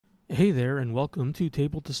Hey there, and welcome to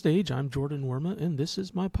Table to Stage. I'm Jordan Worma, and this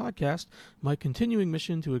is my podcast, my continuing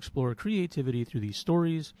mission to explore creativity through the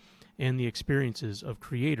stories and the experiences of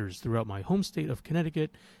creators throughout my home state of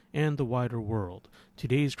Connecticut and the wider world.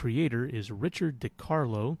 Today's creator is Richard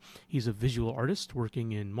DiCarlo. He's a visual artist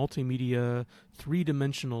working in multimedia,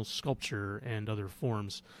 three-dimensional sculpture, and other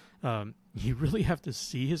forms. You really have to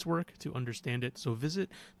see his work to understand it, so visit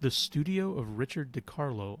the Studio of Richard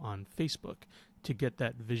DiCarlo on Facebook to get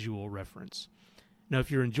that visual reference. Now, if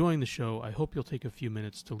you're enjoying the show, I hope you'll take a few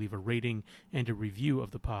minutes to leave a rating and a review of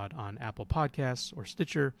the pod on Apple Podcasts or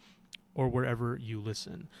Stitcher or wherever you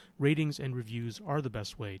listen. Ratings and reviews are the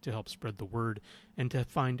best way to help spread the word and to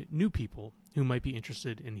find new people who might be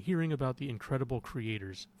interested in hearing about the incredible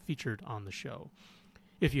creators featured on the show.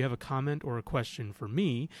 If you have a comment or a question for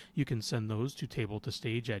me, you can send those to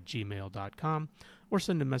tabletostage@gmail.com or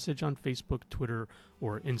send a message on Facebook, Twitter,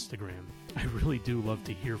 or Instagram. I really do love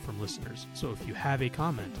to hear from listeners, so if you have a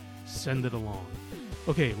comment, send it along.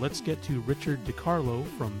 Okay, let's get to Richard DiCarlo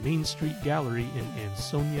from Main Street Gallery in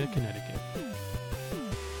Ansonia, Connecticut.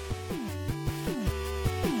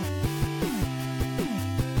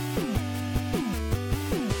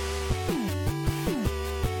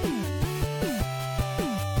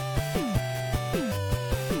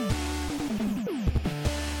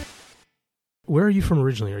 Where are you from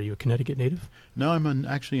originally? Are you a Connecticut native? No, I'm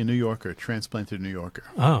actually a New Yorker, transplanted New Yorker.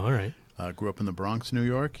 Oh, all right. Grew up in the Bronx, New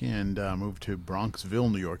York, and moved to Bronxville,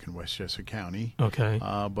 New York in Westchester County. Okay.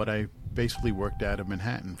 But I basically worked out of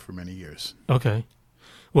Manhattan for many years. Okay.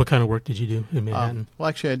 What kind of work did you do in Manhattan? Well,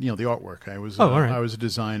 actually, I had the artwork. I was all right. I was a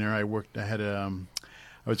designer. I was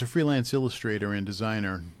a freelance illustrator and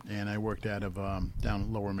designer, and I worked out of down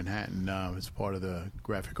in Lower Manhattan as part of the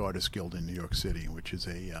Graphic Artists Guild in New York City, which is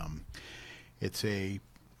it's a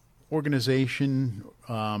organization,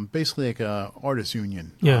 basically like a artists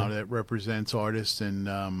union that represents artists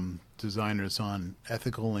and designers on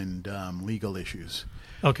ethical and legal issues.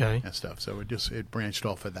 Okay. And stuff. So it branched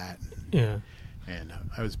off of that. Yeah. And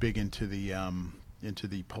I was big into the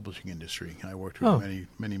publishing industry. I worked with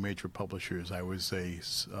many major publishers. I was a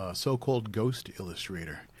so-called ghost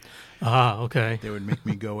illustrator. Ah, okay. They would make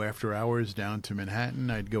me go after hours down to Manhattan.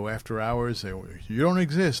 I'd go after hours. They would, "You don't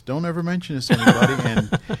exist. Don't ever mention this to anybody."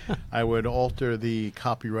 And I would alter the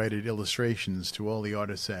copyrighted illustrations to all the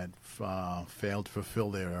artists that failed to fulfill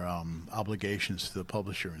their obligations to the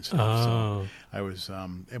publisher and stuff. Oh. So I was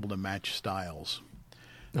able to match styles.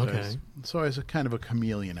 Okay. So I was a kind of a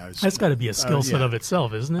chameleon. That's got to be a skill set of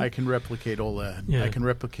itself, isn't it? I can replicate all that. I can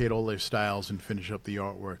replicate all their styles and finish up the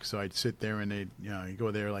artwork. So I'd sit there and you go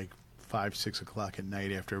there like 5, 6 o'clock at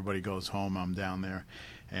night after everybody goes home. I'm down there,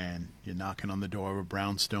 and you're knocking on the door of a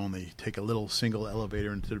brownstone. They take a little single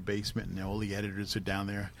elevator into the basement, and all the editors are down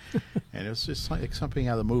there. And it was just like something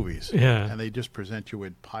out of the movies. Yeah. And they just present you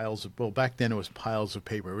with piles of, well, back then it was piles of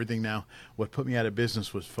paper. Everything now, what put me out of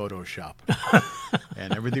business was Photoshop.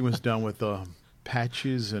 And everything was done with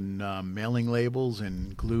patches and mailing labels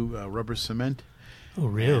and glue, rubber cement. Oh,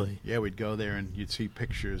 really? And, we'd go there and you'd see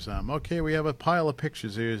pictures. Okay, we have a pile of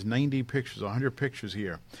pictures. There's 90 pictures, 100 pictures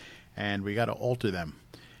here, and we got to alter them.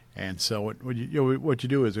 And so what you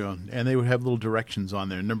do is go, and they would have little directions on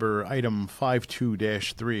there. Item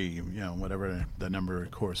 52-3, whatever the number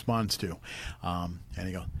corresponds to. And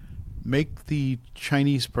you go, make the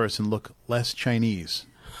Chinese person look less Chinese.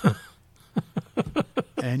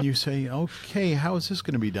 And you say, okay, how is this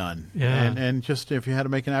going to be done? Yeah. And just if you had to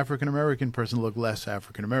make an African-American person look less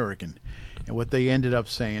African-American. And what they ended up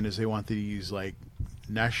saying is they want these, like,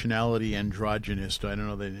 nationality androgynous, I don't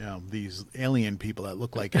know, these alien people that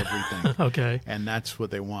look like everything. Okay. And that's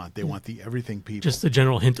what they want. They want the everything people. Just the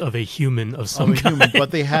general hint of a human of some kind. Human,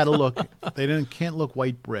 but they had to look, can't look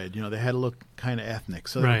white bread. They had to look kind of ethnic.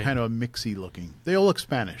 So they were kind of a mixy looking. They all look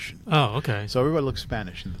Spanish. Oh, okay. So everybody looked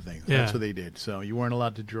Spanish in the thing. Yeah. That's what they did. So you weren't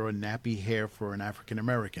allowed to draw nappy hair for an African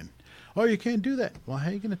American. Oh, you can't do that. Well, how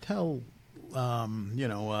are you going to tell,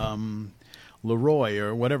 Leroy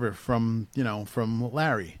or whatever from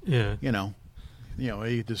Larry? Yeah.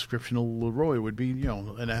 A description of Leroy would be,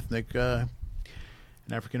 an ethnic, an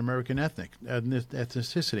African-American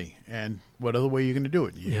ethnicity. And what other way are you going to do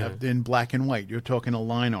it? You have in black and white. You're talking a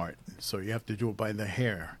line art. So you have to do it by the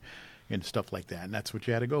hair and stuff like that. And that's what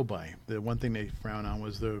you had to go by. The one thing they frown on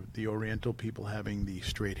was the Oriental people having the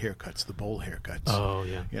straight haircuts, the bowl haircuts. Oh,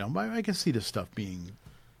 yeah. I can see this stuff being,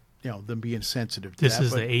 them being sensitive to this that.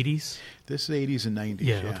 This is the 80s? This is the 80s and 90s,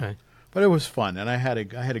 yeah. Okay. But it was fun, and I had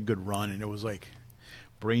a good run, and it was like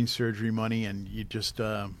brain surgery money, and it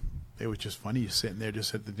was just funny. You're sitting there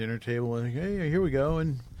just at the dinner table, and hey, here we go,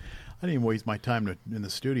 and I didn't even waste my time in the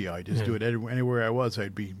studio. I just do it anywhere I was.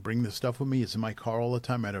 I'd bring the stuff with me. It's in my car all the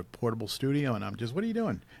time. I had a portable studio, and I'm just, what are you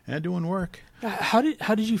doing? And I'm doing work. How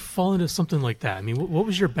did you fall into something like that? I mean, what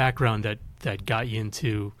was your background that got you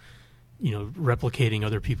into, replicating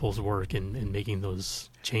other people's work and making those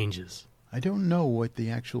changes? I don't know what the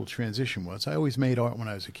actual transition was. I always made art when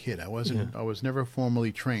I was a kid. I was never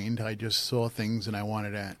formally trained. I just saw things and I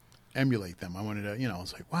wanted to emulate them. I wanted to, I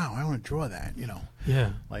was like, wow, I want to draw that,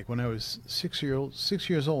 Yeah. Like when I was 6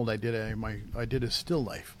 years old, I did a still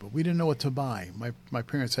life, but we didn't know what to buy. My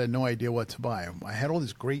parents had no idea what to buy. I had all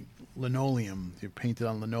this great linoleum, painted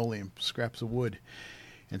on linoleum, scraps of wood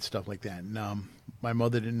and stuff like that. And my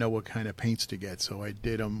mother didn't know what kind of paints to get, so I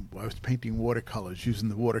was painting watercolors, using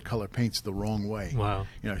the watercolor paints the wrong way. Wow.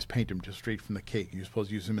 I was painting them just straight from the cake. You're supposed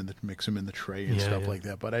to use them mix them in the tray and stuff like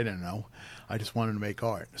that, but I didn't know. I just wanted to make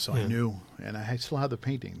art, so I knew, and I still have the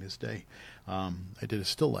painting this day. I did a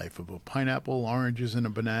still life of a pineapple, oranges, and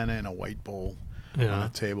a banana in a white bowl on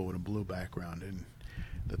a table with a blue background, and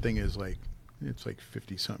the thing is it's like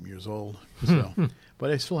 50-something years old. So,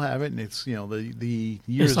 but I still have it, and it's the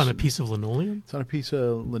years. It's on a piece of linoleum. It's on a piece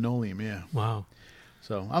of linoleum, yeah. Wow.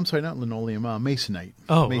 So I'm sorry, not linoleum, masonite.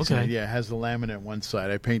 Oh, masonite, okay. yeah, it has the laminate on one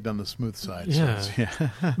side. I paint on the smooth side. Yeah. So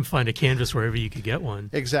And find a canvas wherever you could get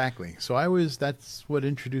one. Exactly. So that's what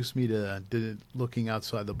introduced me to looking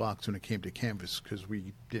outside the box when it came to canvas, because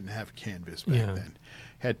we didn't have canvas back then.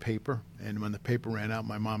 Had paper, and when the paper ran out,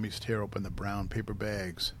 my mom used to tear open the brown paper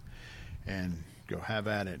bags and go have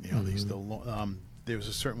at it. There was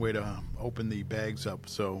a certain way to open the bags up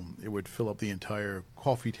so it would fill up the entire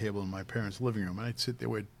coffee table in my parents' living room. And I'd sit there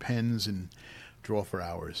with pens and draw for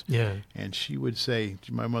hours. Yeah. And she would say,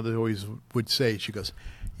 my mother always would say, she goes,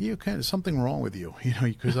 "You kind of something wrong with you,"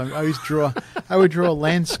 because I would draw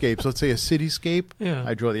landscapes. Let's say a cityscape. Yeah.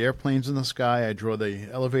 I draw the airplanes in the sky. I draw the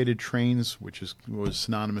elevated trains, which was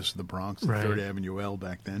synonymous with the Bronx, the Third Avenue L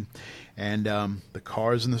back then, and the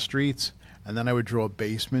cars in the streets. And then I would draw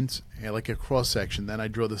basements, like a cross section. Then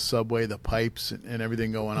I'd draw the subway, the pipes, and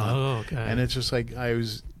everything going on. Oh, okay. And it's just like I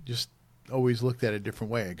was just always looked at it a different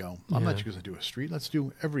way. I go, I'm not just going to do a street. Let's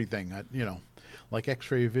do everything, like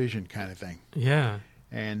X-ray vision kind of thing. Yeah.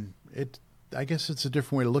 And I guess it's a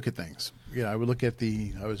different way to look at things. I would look at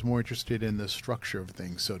I was more interested in the structure of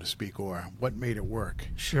things, so to speak, or what made it work.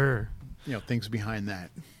 Sure. Things behind that.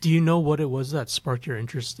 Do you know what it was that sparked your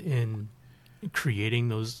interest in creating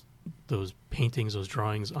those paintings, those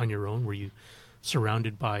drawings on your own? Were you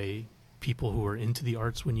surrounded by people who were into the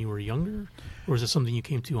arts when you were younger, or is it something you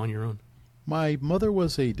came to on your own? My mother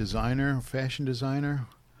was a designer, fashion designer,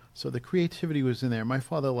 so the creativity was in there. My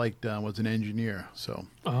father was an engineer, so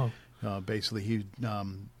basically he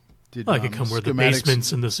did. I could come where the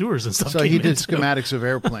basements and the sewers and stuff. So he did schematics of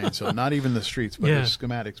airplanes, so not even the streets, but the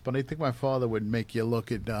schematics. But I think my father would make you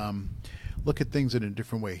look at things in a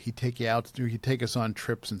different way. He'd take you out. He'd take us on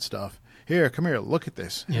trips and stuff. Here, come here, look at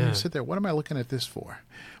this. And you'd sit there. What am I looking at this for?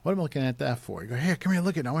 What am I looking at that for? You go, here, come here,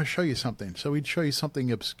 look at it. I want to show you something. So he'd show you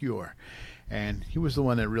something obscure. And he was the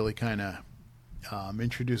one that really kind of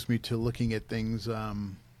introduced me to looking at things,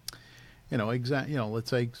 let's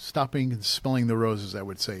say stopping and smelling the roses, I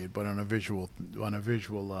would say it, but on a visual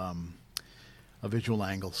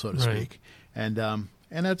angle, so to speak. And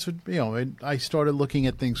that's what, I started looking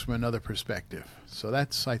at things from another perspective. So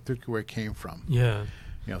that's, I think, where it came from. Yeah.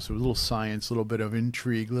 So a little science, a little bit of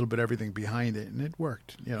intrigue, a little bit of everything behind it, and it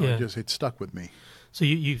worked. It stuck with me. So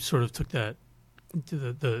you sort of took that,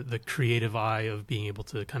 the creative eye of being able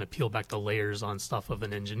to kind of peel back the layers on stuff of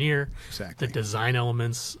an engineer, exactly, the design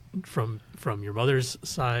elements from your mother's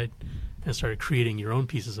side, and started creating your own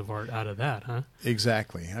pieces of art out of that, huh?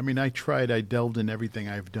 Exactly. I mean, I delved in everything.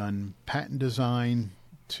 I've done pattern design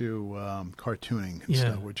to cartooning and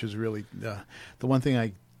stuff, which is really the one thing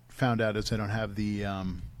I found out is I don't have the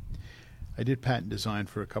I did pattern design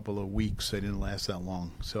for a couple of weeks. I didn't last that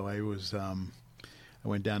long, so I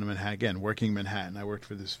went down to Manhattan again, working in Manhattan. I worked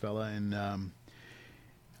for this fella, and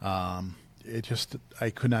I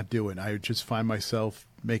could not do it. I would just find myself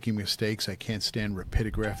making mistakes. I can't stand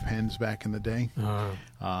rapidograph pens back in the day.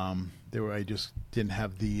 I just didn't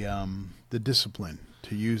have the discipline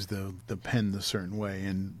to use the pen the certain way,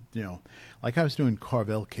 and like I was doing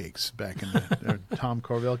Carvel cakes back in the Tom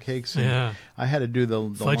Carvel cakes. And I had to do the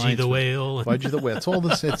Fudgy lines the Whale. Fudgy the Whale. It's all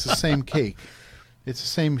this. It's the same cake. It's the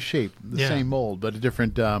same shape, the same mold, but a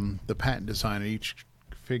different. The pattern design of each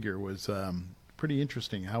figure was pretty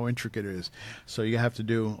interesting. How intricate it is. So you have to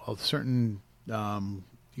do a certain. You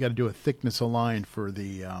got to do a thickness of line for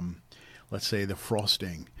the. let's say the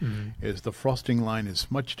frosting, is the frosting line is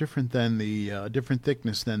much different than the different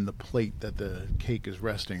thickness than the plate that the cake is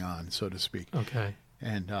resting on, so to speak. Okay.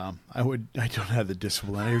 And I don't have the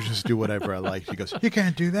discipline. I just do whatever I like. She goes, "You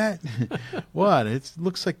can't do that." What? It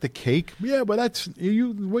looks like the cake. Yeah, but that's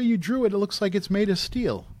the way you drew it. It looks like it's made of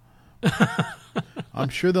steel. I'm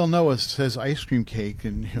sure they'll know it says ice cream cake,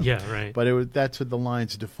 and yeah, right. But that's what the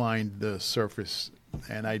lines defined the surface,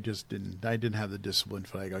 and I just didn't. I didn't have the discipline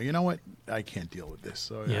for it. I go, you know what? I can't deal with this.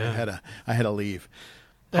 So I had to leave.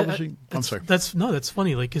 Publishing. I'm sorry. That's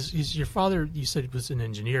funny. Like, 'cause your father, you said, was an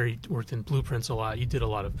engineer. He worked in blueprints a lot. You did a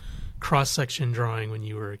lot of cross-section drawing when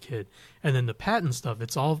you were a kid, and then the patent stuff.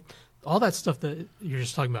 It's all that stuff that you're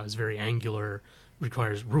just talking about is very angular,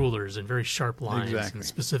 requires rulers and very sharp lines and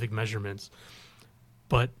specific measurements.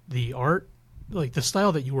 But the art, like the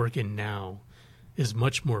style that you work in now, is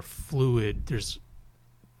much more fluid. There's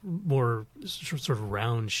more sort of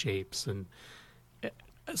round shapes and.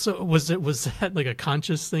 So was that like a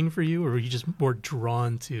conscious thing for you, or were you just more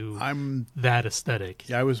drawn to that aesthetic?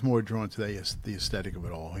 Yeah, I was more drawn to the aesthetic of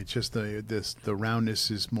it all. It's just the roundness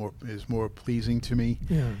is more pleasing to me.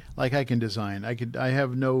 Yeah, like I can design. I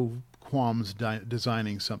have no qualms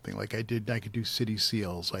designing something like I did. I could do city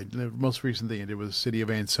seals. The most recent thing I did was the city of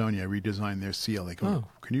Ansonia. I redesigned their seal. They go,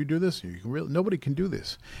 "Can you do this? Nobody can do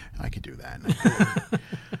this. I could do that."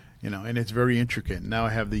 And it's very intricate. Now I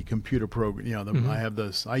have the computer program. I have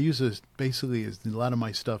this. I use this basically. A lot of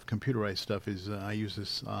my stuff, computerized stuff, is I use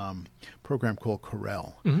this program called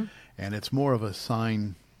Corel, and it's more of a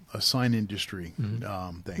sign industry thing.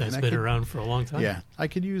 That's been around for a long time. Yeah, I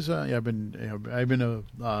could use. I've been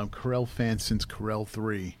a Corel fan since Corel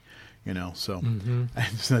 3. So and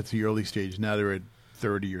that's the early stage. Now they're at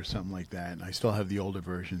 30 or something like that. And I still have the older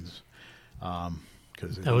versions.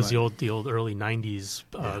 That was the old early 90s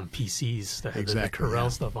PCs that had the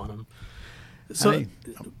Corel stuff on them. So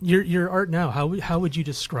your art now, how would you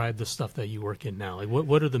describe the stuff that you work in now? Like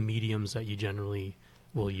what are the mediums that you generally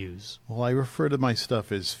will use? Well, I refer to my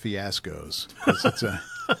stuff as fiascos.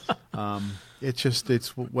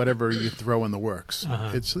 It's whatever you throw in the works.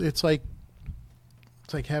 It's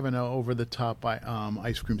like having an over-the-top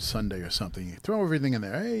ice cream sundae or something. You throw everything in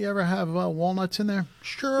there. Hey, you ever have walnuts in there?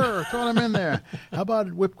 Sure, throw them in there. How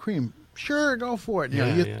about whipped cream? Sure, go for it.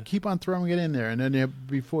 You keep on throwing it in there, and then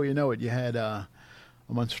before you know it, you had a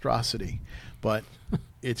monstrosity. But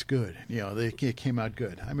it's good. It came out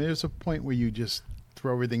good. I mean, there's a point where you just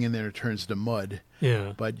throw everything in there and it turns to mud.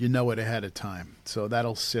 Yeah. But you know it ahead of time. So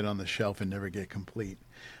that'll sit on the shelf and never get complete.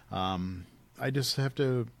 I just have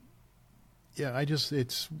to...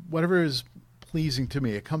 it's whatever is pleasing to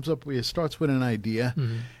me. It starts with an idea,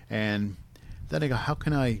 and then I go, how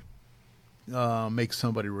can I make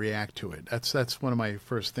somebody react to it? That's one of my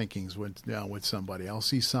first thinkings with somebody. I'll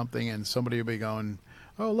see something, and somebody will be going,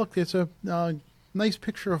 "Oh, look, it's a nice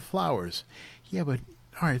picture of flowers." Yeah, but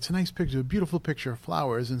all right, it's a nice picture, a beautiful picture of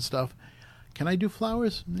flowers and stuff. Can I do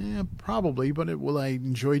flowers? Yeah, probably, but will I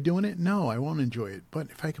enjoy doing it? No, I won't enjoy it. But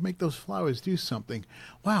if I can make those flowers do something,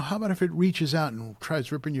 wow, how about if it reaches out and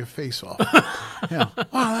tries ripping your face off?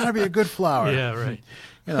 Wow, that'd be a good flower. Yeah, right.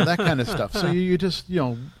 That kind of stuff. So you just,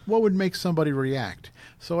 what would make somebody react?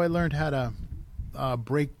 So I learned how to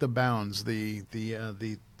break the bounds, the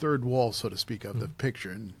third wall, so to speak, of the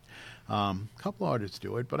picture. And a couple artists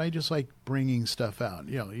do it, but I just like bringing stuff out.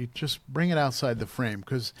 You just bring it outside the frame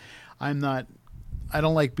because I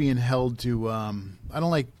don't like being held to, I'm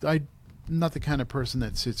not the kind of person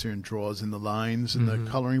that sits there and draws in the lines in the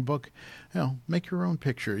coloring book. Make your own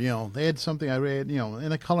picture. They had something I read, in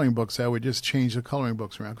the coloring books, I would just change the coloring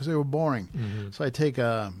books around because they were boring. So I'd take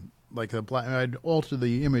I'd alter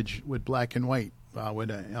the image with black and white with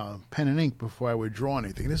a pen and ink before I would draw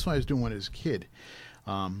anything. This is what I was doing when I was a kid.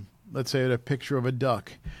 Let's say I had a picture of a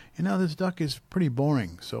duck. This duck is pretty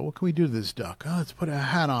boring. So what can we do to this duck? Oh, let's put a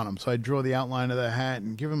hat on him. So I'd draw the outline of the hat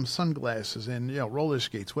and give him sunglasses and roller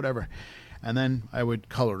skates, whatever. And then I would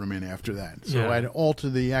color him in after that. So I'd alter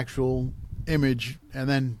the actual image and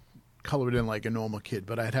then color it in like a normal kid.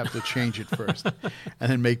 But I'd have to change it first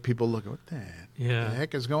and then make people look, what the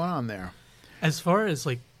heck is going on there? As far as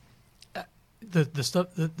like the stuff,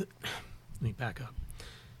 let me back up.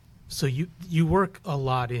 So you work a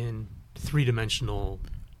lot in three-dimensional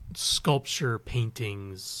sculpture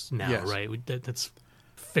paintings now, yes. Right? That's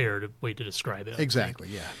fair way to describe it. Exactly,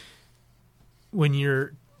 yeah. When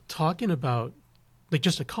you're talking about like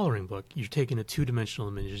just a coloring book, you're taking a two-dimensional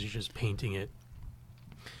image, you're just painting it.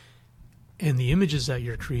 And the images that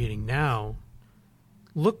you're creating now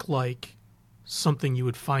look like something you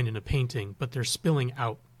would find in a painting, but they're spilling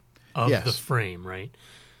out of the frame, right?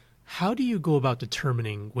 How do you go about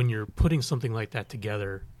determining when you're putting something like that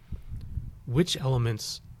together, which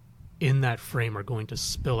elements in that frame are going to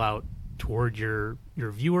spill out toward your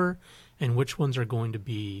viewer, and which ones are going to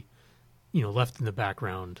be, left in the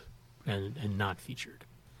background and not featured?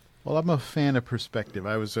 Well, I'm a fan of perspective.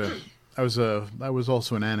 I was also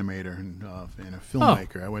an animator and a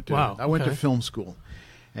filmmaker. I went to film school,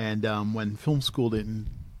 and when film school didn't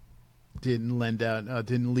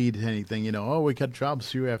lead to anything, we got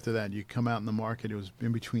jobs for you after that. You come out in the market. It was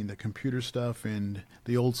in between the computer stuff and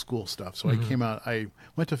the old school stuff. So I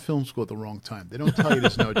went to film school at the wrong time. They don't tell you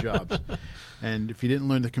there's no jobs. And if you didn't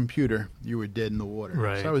learn the computer, you were dead in the water.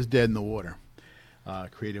 Right. So I was dead in the water,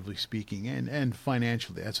 creatively speaking, and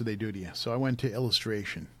financially. That's what they do to you. So I went to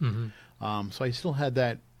illustration. So I still had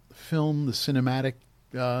that film, the cinematic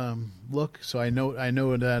look. So I know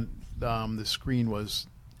that the screen was,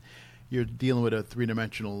 you're dealing with a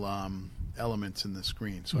three-dimensional elements in the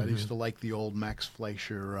screen. So I used to like the old Max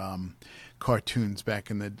Fleischer cartoons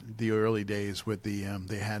back in the early days with the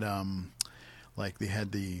they had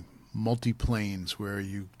the multiplanes where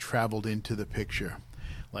you traveled into the picture.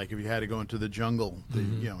 Like if you had to go into the jungle,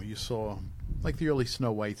 you saw like the early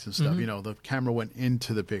Snow Whites and stuff. The camera went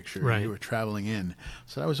into the picture. Right. And you were traveling in.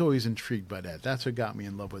 So I was always intrigued by that. That's what got me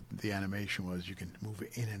in love with the animation, was you can move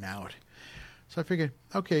it in and out. So I figured,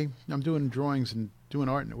 okay, I'm doing drawings and doing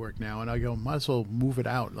art work now, and I go, might as well move it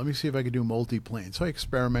out. Let me see if I could do multiplane. So I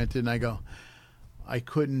experimented, and I go, I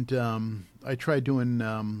couldn't. I tried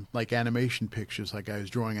doing like animation pictures, like I was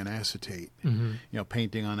drawing on acetate,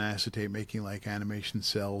 painting on acetate, making like animation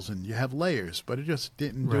cells, and you have layers, but it just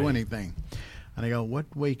didn't do anything. And I go,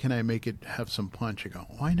 what way can I make it have some punch? I go,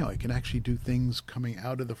 oh, I know, I can actually do things coming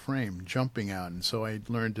out of the frame, jumping out. And so I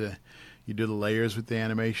learned you do the layers with the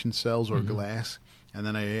animation cells or glass. And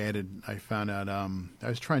then I found out, I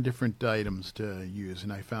was trying different items to use,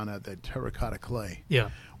 and I found out that terracotta clay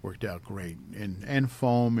worked out great. And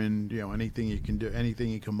foam and, anything you can do,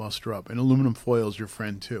 anything you can muster up. And aluminum foil is your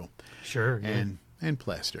friend too. Sure. And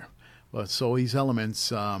plaster. But so these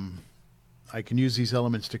elements, I can use these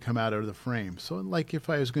elements to come out of the frame. So like if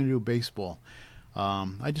I was going to do baseball,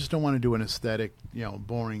 I just don't want to do an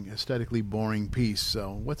aesthetically boring piece.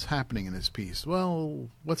 So what's happening in this piece? Well,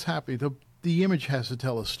 what's happening? The image has to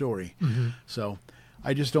tell a story. So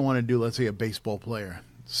I just don't want to do, let's say, a baseball player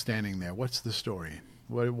standing there. What's the story?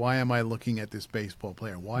 Why am I looking at this baseball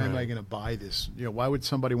player? Why am I going to buy this? Why would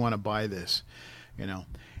somebody want to buy this?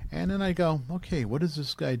 And then I go, okay, what is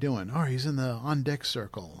this guy doing? Oh, he's in the on-deck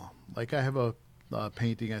circle. Like I have a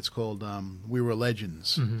painting that's called We Were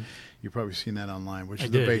Legends. You've probably seen that online, which is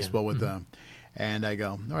the baseball with the... And I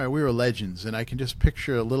go, all right, we were legends. And I can just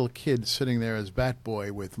picture a little kid sitting there as Bat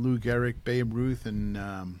Boy with Lou Gehrig, Babe Ruth, and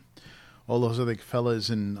all those other fellas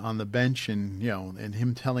on the bench, and and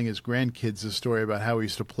him telling his grandkids the story about how he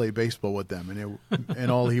used to play baseball with them, and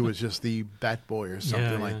all he was just the Bat Boy or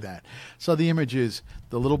something like that. So the image is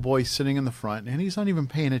the little boy sitting in the front, and he's not even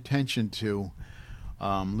paying attention to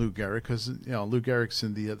Lou Gehrig, because Lou Gehrig's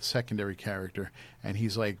in the secondary character, and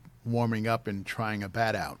he's like warming up and trying a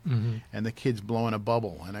bat out, and the kid's blowing a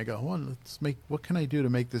bubble, and I go, well, what can I do to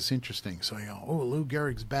make this interesting? So I go, oh, Lou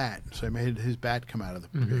Gehrig's bat. So I made his bat come out of the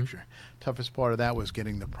picture. Toughest part of that was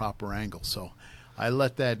getting the proper angle. So I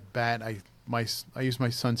let that bat, I used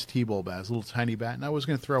my son's T-ball bat, a little tiny bat, and I was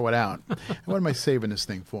going to throw it out. And what am I saving this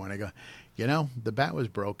thing for? And I go, the bat was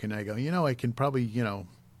broken. I go, I can probably,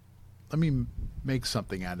 let me make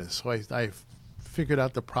something out of this. So I figured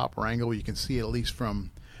out the proper angle. You can see it at least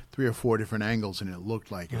from 3 or 4 different angles, and it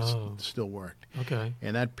looked like it still worked. Okay.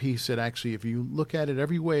 And that piece, it actually, if you look at it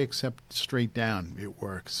every way except straight down, it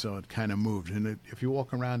works. So it kind of moved. And if you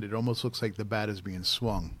walk around, it almost looks like the bat is being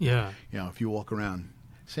swung. Yeah. If you walk around.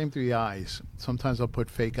 Same through the eyes. Sometimes I'll put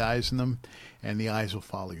fake eyes in them, and the eyes will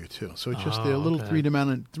follow you too. So it's just the little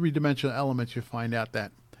three-dimensional elements you find out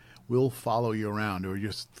that will follow you around, or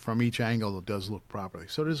just from each angle it does look properly.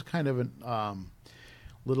 So there's kind of a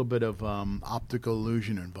little bit of optical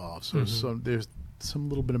illusion involved. So there's some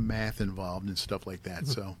little bit of math involved and stuff like that.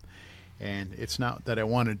 So, and it's not that I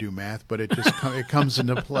want to do math, but it just it comes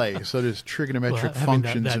into play. So there's trigonometric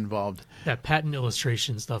functions involved. That patent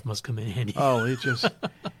illustration stuff must come in handy. Oh,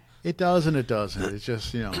 it does and it doesn't. It's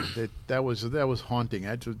just that was haunting.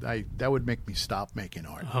 That would make me stop making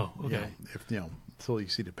art. Oh, okay. If until you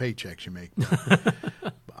see the paychecks you make.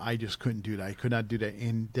 I just couldn't do that. I could not do that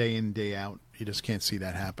day in, day out. You just can't see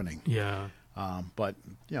that happening. Yeah. But,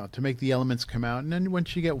 to make the elements come out. And then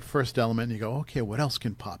once you get first element, you go, okay, what else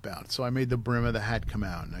can pop out? So I made the brim of the hat come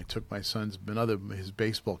out. And I took my son's his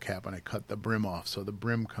baseball cap, and I cut the brim off so the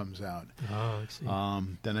brim comes out. Oh, I see.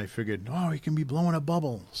 Then I figured, he can be blowing a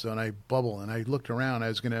bubble. So I looked around. I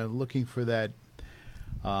was looking for that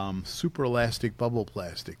super elastic bubble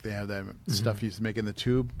plastic. They have that stuff used to make in the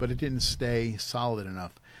tube, but it didn't stay solid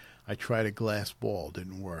enough. I tried a glass ball,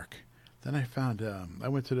 didn't work. Then I found, I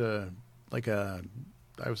went to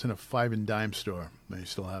I was in a 5 and dime store. They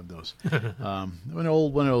still have those. One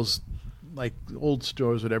of those like old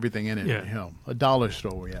stores with everything in it. A dollar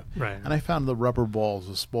store we have. Right. And I found the rubber balls,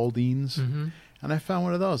 the Spaldings, and I found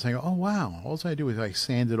one of those. I go, oh wow! All I do is I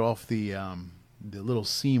sanded off the little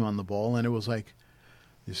seam on the ball, and it was like,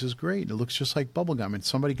 this is great. It looks just like bubble gum, and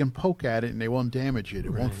somebody can poke at it and they won't damage it.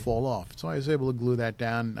 It won't fall off. So I was able to glue that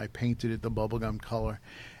down. I painted it the bubble gum color,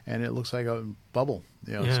 and it looks like a bubble.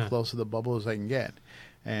 As close to the bubble as I can get.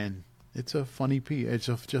 And it's a funny piece.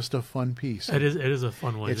 It's just a fun piece. It is a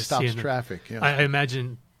fun one. It stops traffic. I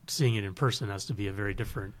imagine seeing it in person has to be a very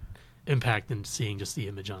different impact than seeing just the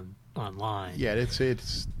image online. Yeah,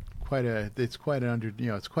 it's quite a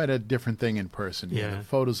different thing in person. Yeah. The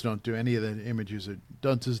photos don't do any of the images. It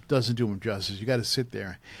doesn't do them justice. You got to sit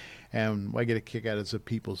there. And what I get a kick out of is the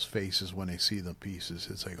people's faces when they see the pieces.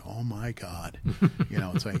 It's like, oh my God,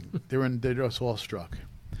 it's like they're just all struck.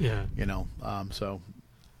 Yeah. So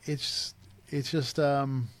it's just I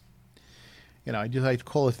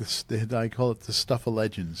call it the stuff of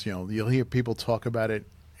legends. You'll hear people talk about it,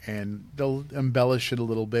 and they'll embellish it a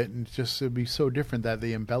little bit, and it'll be so different that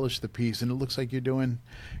they embellish the piece, and it looks like you're doing,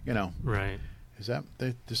 Right. Is that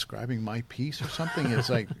they're describing my piece or something? It's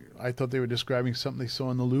like I thought they were describing something they saw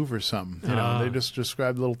in the Louvre or something. They just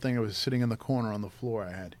described the little thing that was sitting in the corner on the floor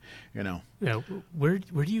I had. Yeah. Where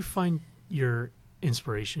do you find your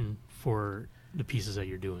inspiration for the pieces that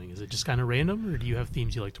you're doing? Is it just kind of random, or do you have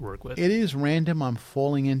themes you like to work with? It is random. I'm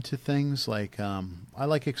falling into things like I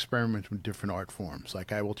like experiments with different art forms.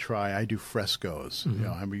 Like I do frescoes.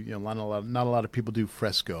 Not a lot of people do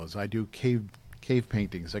frescoes. I do cave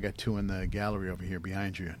paintings. I got 2 in the gallery over here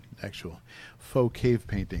behind you, actual faux cave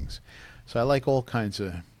paintings. So I like all kinds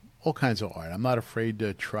of art. I'm not afraid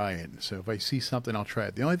to try it. So if I see something, I'll try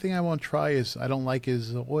it. The only thing I don't like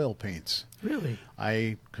is oil paints. Really?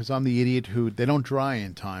 Because I'm the idiot they don't dry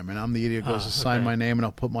in time, and I'm the idiot who goes to sign my name, and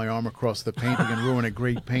I'll put my arm across the painting and ruin a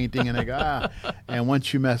great painting, and I go, and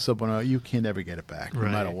once you mess up on it, you can never get it back, no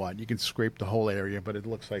matter what. You can scrape the whole area, but it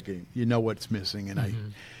looks like you know what's missing, and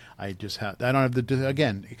I don't have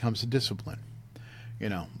again, it comes to discipline.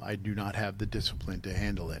 I do not have the discipline to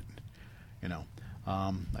handle it.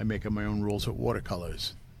 I make up my own rules with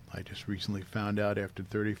watercolors. I just recently found out after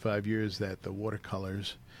 35 years that the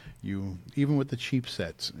watercolors, even with the cheap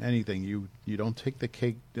sets, anything, you don't take the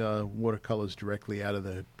cake watercolors directly out of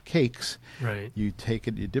the cakes. Right. You take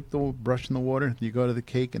it, you dip the brush in the water, you go to the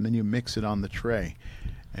cake, and then you mix it on the tray.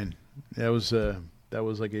 And that was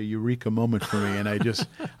like a eureka moment for me, and I teach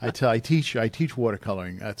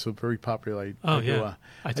watercoloring. That's a very popular.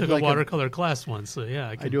 I took a watercolor class once, so yeah,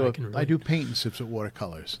 I do paint and sips with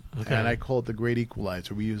watercolors, and I call it the Great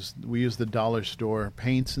Equalizer. We use the dollar store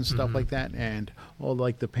paints and stuff like that, and all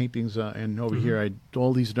like the paintings. And over here,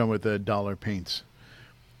 all these are done with the dollar paints.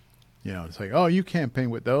 It's like, oh, you can't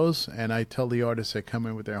paint with those. And I tell the artists that come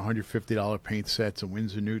in with their $150 paint sets and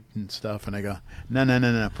Winsor Newton stuff, and I go,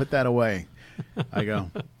 no, put that away. I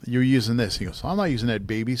go, you're using this. He goes, I'm not using that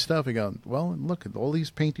baby stuff. I go, well, look, all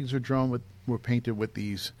these paintings were painted with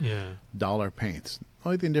these dollar paints. The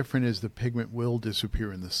only thing different is the pigment will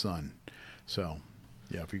disappear in the sun. So,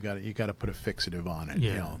 if you got to put a fixative on it.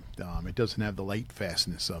 Yeah. It doesn't have the light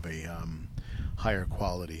fastness of a higher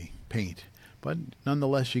quality paint. But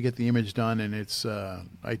nonetheless, you get the image done, and it's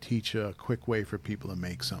I teach a quick way for people to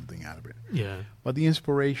make something out of it. Yeah. But the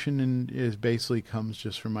inspiration is basically comes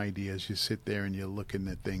just from ideas. You sit there and you're looking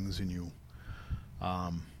at things, and you,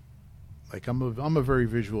 I'm a very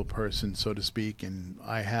visual person, so to speak, and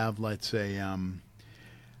I have, let's say,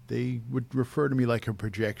 they would refer to me like a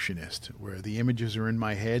projectionist, where the images are in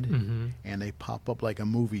my head, and they pop up like a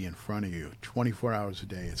movie in front of you, 24 hours a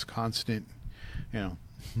day. It's constant,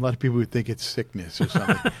 A lot of people would think it's sickness or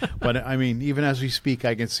something. But, I mean, even as we speak,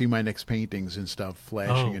 I can see my next paintings and stuff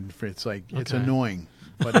flashing. And it's like, it's annoying.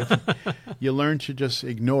 But if you learn to just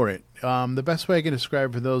ignore it. The best way I can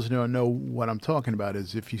describe for those who don't know what I'm talking about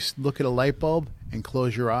is if you look at a light bulb and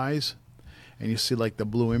close your eyes and you see, like, the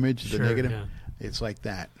blue image, the negative, it's like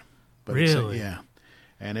that. But really? It's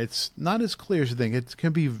and it's not as clear as you think. It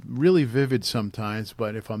can be really vivid sometimes,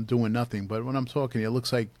 but if I'm doing nothing. But when I'm talking, it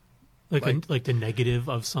looks like like the negative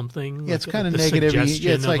of something. Yeah, it's like kind of the negative. Yeah,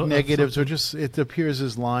 suggestion it's like of negatives, or something. just it appears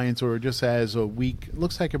as lines, or just as a weak.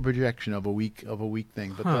 Looks like a projection of a weak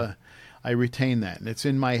thing. But I retain that, and it's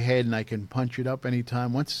in my head, and I can punch it up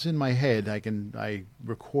anytime. Once it's in my head, I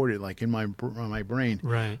record it like in my brain.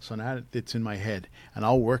 Right. So now it's in my head, and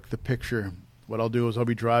I'll work the picture. What I'll do is I'll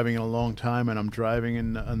be driving in a long time, and I'm driving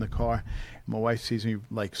in the car. My wife sees me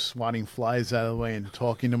like swatting flies out of the way and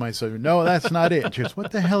talking to myself. No, that's not it. She goes,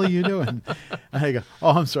 "What the hell are you doing?" And I go, "Oh,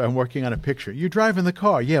 I'm sorry. I'm working on a picture." "You're driving the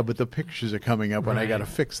car." "Yeah, but the pictures are coming up, and I Right. got to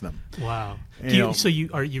fix them." Wow. You know,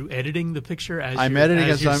 Are you editing the picture as I'm you're, editing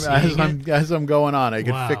as you're seeing it? as I'm going on. I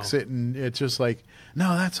can Wow. fix it, and it's just like,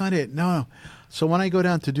 "No, that's not it. No." So when I go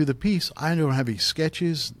down to do the piece, I don't have any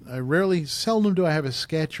sketches. Seldom do I have a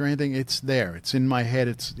sketch or anything. It's there. It's in my head.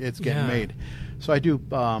 It's getting Yeah. made. So I do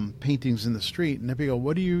paintings in the street, and people go,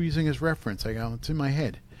 "What are you using as reference?" I go, "It's in my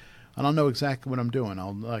head." I don't know exactly what I'm doing.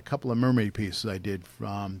 A couple of mermaid pieces I did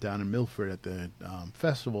from down in Milford at the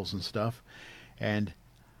festivals and stuff, and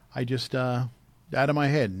I just out of my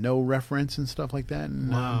head, no reference and stuff like that. And,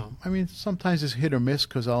 Wow. I mean, sometimes it's hit or miss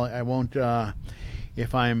because I won't.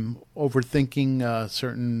 If I'm overthinking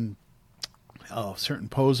certain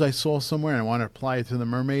pose I saw somewhere and I want to apply it to the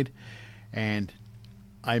mermaid, and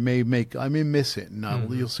I may miss it,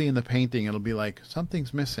 and you'll see in the painting it'll be like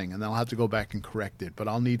something's missing, and I'll have to go back and correct it. But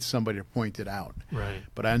I'll need somebody to point it out. Right.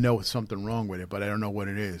 But I know it's something wrong with it, but I don't know what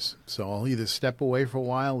it is. So I'll either step away for a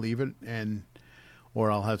while, leave it, or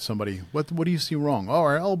I'll have somebody. What do you see wrong? "Oh,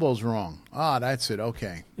 our elbow's wrong." "Ah, that's it.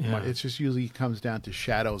 Okay." Yeah. But it just usually comes down to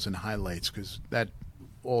shadows and highlights, because that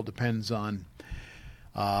all depends on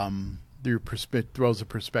your throws the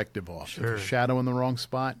perspective off. Sure. If a shadow in the wrong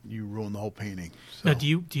spot, you ruin the whole painting. So. Now,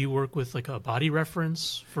 do you work with like a body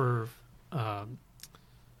reference for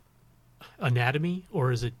anatomy,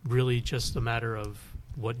 or is it really just a matter of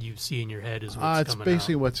what you see in your head is what's It's coming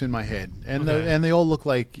basically out? what's in my head, and Okay. they all look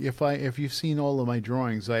like if you've seen all of my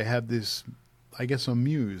drawings, I have this, I guess, a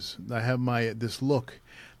muse. I have this look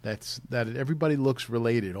that everybody looks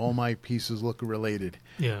related. All my pieces look related.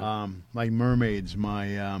 Yeah. My mermaids,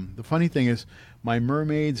 the funny thing is, my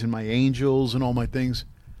mermaids and my angels and all my things,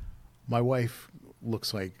 my wife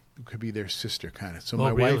looks like could be their sister kind of. So Oh, my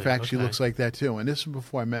really? wife actually Okay. looks like that too. And this was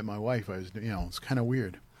before I met my wife. I was, it's kind of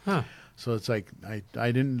weird. Huh. So it's like I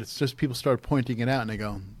didn't. It's just people start pointing it out, and they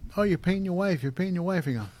go, "Oh, you're painting your wife. You're painting your wife."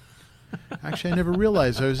 And you go, "Actually, I never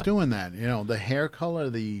realized I was doing that." The hair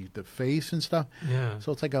color, the face and stuff. Yeah.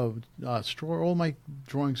 So it's like a straw. All my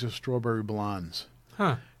drawings are strawberry blondes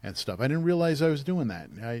Huh. and stuff. I didn't realize I was doing that.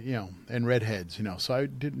 And redheads. So I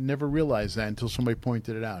never realize that until somebody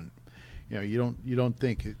pointed it out. You don't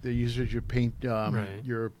think they use your paint, Right.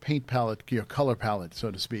 your paint palette, your color palette,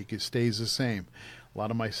 so to speak. It stays the same. A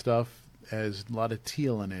lot of my stuff has a lot of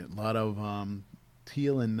teal in it. A lot of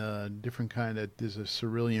teal and different kind of. There's a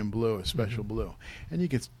cerulean blue, a special blue, and you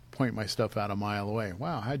can point my stuff out a mile away.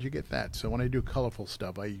 Wow, how'd you get that? So when I do colorful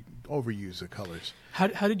stuff, I overuse the colors. How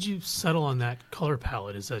did you settle on that color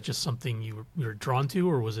palette? Is that just something you were drawn to,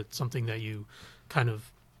 or was it something that you kind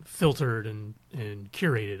of filtered and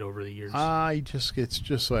curated over the years? It's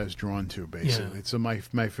just what I was drawn to, basically. Yeah.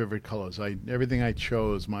 It's my favorite colors. Everything I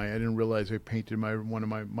chose. I didn't realize I painted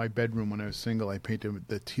my bedroom when I was single. I painted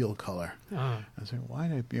the teal color. Ah. I was like, why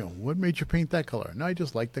what made you paint that color? No, I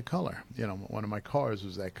just like the color. One of my cars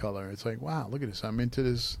was that color. It's like, wow, look at this. I'm into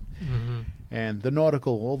this. Mm-hmm. And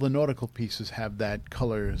all the nautical pieces have the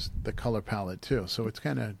color palette too. So it's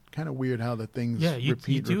kind of weird how the things You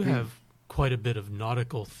repeat. do have quite a bit of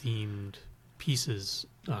nautical themed pieces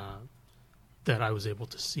that I was able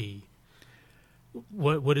to see.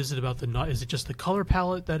 What is it about is it just the color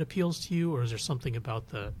palette that appeals to you, or is there something about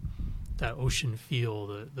that ocean feel,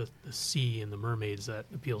 the sea and the mermaids that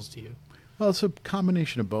appeals to you? Well, it's a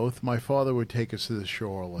combination of both. My father would take us to the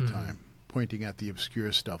shore all the time, pointing at the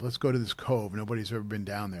obscure stuff. Let's go to this cove. Nobody's ever been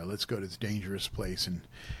down there. Let's go to this dangerous place and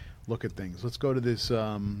look at things. Let's go to this.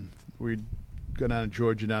 We'd go down to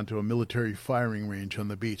Georgia, down to a military firing range on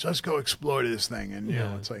the beach. Let's go explore this thing. And,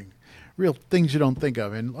 it's like real things you don't think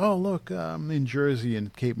of. And, oh, look, in Jersey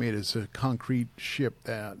and Cape May, there's a concrete ship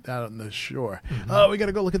out on the shore. Mm-hmm. Oh, we got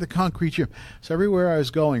to go look at the concrete ship. So everywhere I was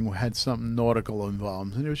going had something nautical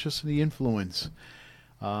involved. And it was just the influence.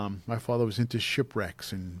 My father was into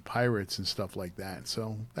shipwrecks and pirates and stuff like that.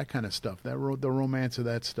 So that kind of stuff, the romance of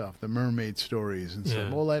that stuff, the mermaid stories and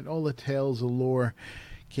stuff, all the tales, the lore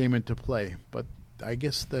came into play. But I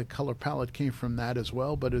guess the color palette came from that as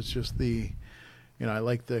well. But it's just I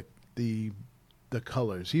like the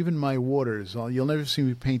colors. Even my waters, you'll never see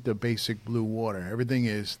me paint the basic blue water. Everything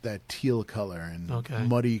is that teal color and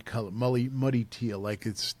muddy color, muddy teal. Like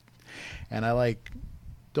And I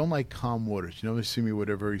don't like calm waters. You never see me with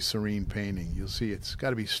a very serene painting. You'll see it's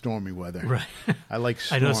got to be stormy weather. Right. I like I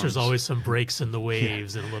storms. notice there's always some breaks in the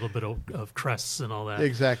waves and a little bit of crests and all that.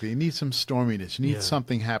 Exactly. You need some storminess. You need Yeah.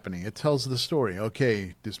 something happening. It tells the story.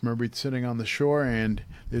 Okay, this mermaid's sitting on the shore and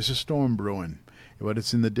there's a storm brewing, but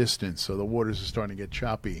it's in the distance, so the waters are starting to get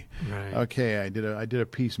choppy. Right. Okay, I did a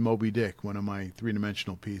piece, Moby Dick, one of my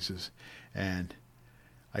three-dimensional pieces, and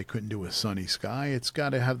I couldn't do a sunny sky. It's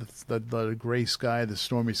got to have the gray sky, the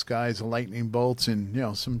stormy skies, the lightning bolts,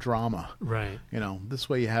 and some drama. Right. This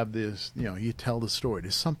way you have this. You tell the story.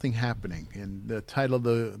 There's something happening, and the title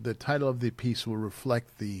of the piece will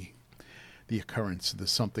reflect the occurrence.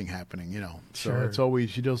 There's something happening. So Sure. it's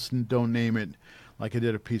always, you just don't name it. Like I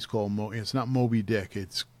did a piece called it's not Moby Dick.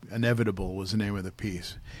 It's Inevitable was the name of the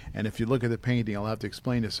piece. And if you look at the painting, I'll have to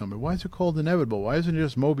explain to somebody, why is it called Inevitable? Why isn't it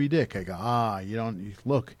just Moby Dick? I go, you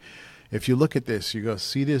look. If you look at this, you go,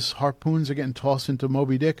 see this harpoons are getting tossed into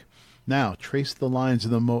Moby Dick? Now, trace the lines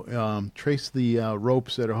of the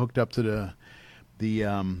ropes that are hooked up to the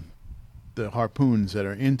harpoons that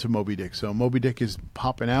are into Moby Dick. So Moby Dick is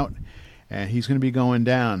popping out, and he's going to be going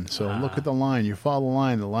down. So look at the line. You follow the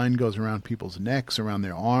line. The line goes around people's necks, around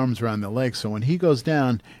their arms, around their legs. So when he goes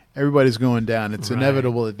down, everybody's going down. It's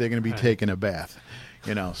inevitable that they're going to be taking a bath.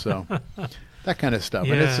 So that kind of stuff.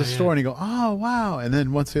 And it's a story, and you go, oh, wow. And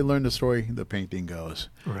then once they learn the story, the painting goes.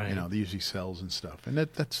 Right. They usually sells and stuff. And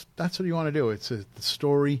that's what you want to do. It's the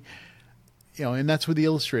story, and that's where the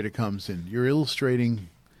illustrator comes in. You're illustrating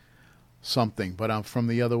something, but I'm from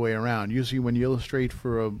the other way around. Usually when you illustrate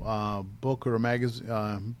for a book or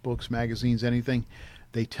a books, magazines, anything,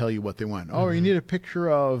 they tell you what they want. Oh, you need a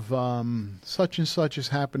picture of such and such is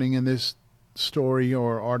happening in this story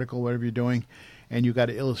or article, whatever you're doing, and you got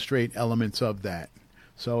to illustrate elements of that.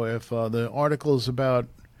 So if the article is about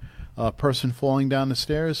a person falling down the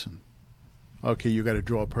stairs, okay, you got to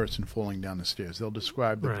draw a person falling down the stairs. They'll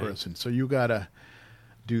describe the person. So you got to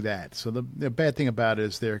do that. So the bad thing about it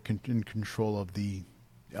is they're in control of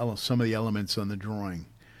some of the elements on the drawing.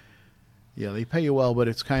 They pay you well, but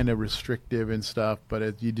it's kind of restrictive and stuff,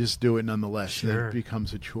 but you just do it nonetheless. Sure. It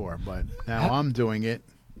becomes a chore. But now I'm doing it.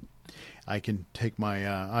 I can take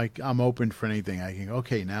I'm open for anything. I can,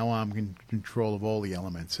 okay, now I'm in control of all the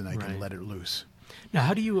elements, and I can let it loose. Now,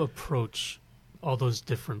 how do you approach all those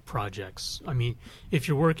different projects? I mean, if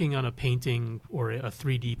you're working on a painting or a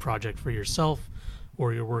 3D project for yourself,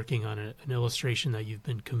 or you're working on an illustration that you've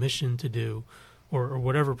been commissioned to do, or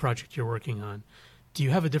whatever project you're working on, do you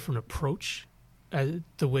have a different approach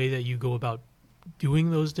the way that you go about doing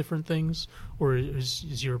those different things, or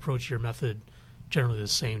is your approach, your method generally the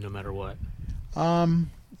same no matter what?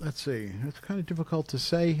 Let's see. It's kind of difficult to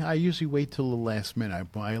say. I usually wait till the last minute.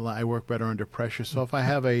 I work better under pressure. So if I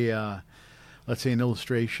have let's say an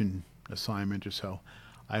illustration assignment or so,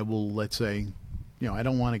 I will, let's say, I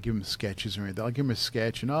don't want to give them sketches or anything. I'll give them a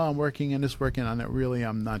sketch, and I'm working on it. Really,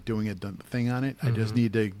 I'm not doing a thing on it. I just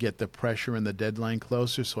need to get the pressure and the deadline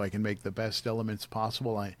closer so I can make the best elements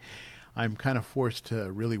possible. I'm kind of forced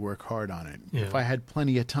to really work hard on it. Yeah. If I had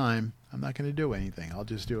plenty of time, I'm not going to do anything. I'll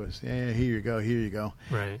just do it. Yeah, here you go.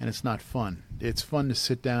 Right. And it's not fun. It's fun to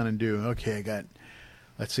sit down and do, okay,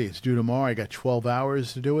 let's see, it's due tomorrow. I got 12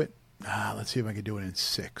 hours to do it. Let's see if I can do it in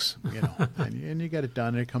 6, and you get it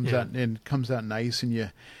done. And it comes out nice. And you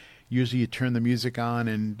turn the music on.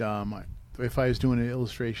 And if I was doing an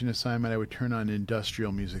illustration assignment, I would turn on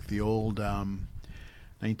industrial music, the old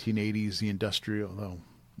 1980s, the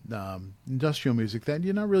industrial music that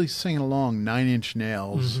you're not really singing along. 9 Inch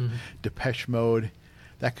Nails, Depeche Mode,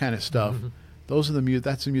 that kind of stuff. Those are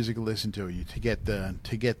that's the music to listen to. To get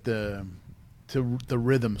the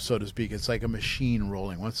rhythm, so to speak. It's like a machine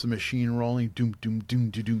rolling. Once the machine rolling, doom, doom, doom,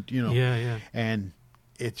 doom, Yeah. And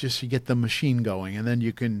it's just, you get the machine going, and then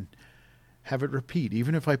you can have it repeat.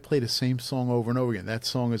 Even if I play the same song over and over again, that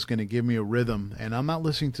song is going to give me a rhythm, and I'm not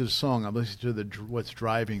listening to the song. I'm listening to what's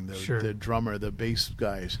driving the drummer, the bass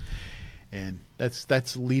guys, and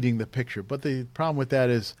that's leading the picture. But the problem with that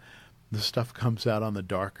is the stuff comes out on the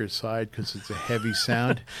darker side because it's a heavy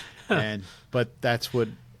sound, but that's what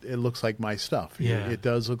it looks like, my stuff. Yeah. It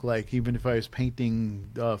does look like, even if I was painting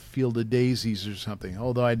Field of Daisies or something,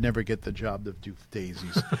 although I'd never get the job to do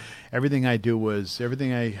daisies. Everything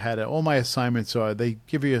I had, all my assignments they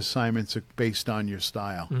give you assignments based on your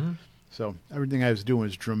style. So everything I was doing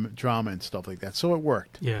was drama and stuff like that. So it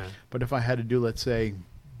worked. Yeah. But if I had to do, let's say,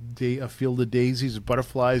 a Field of Daisies,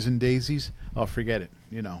 butterflies and daisies, forget it.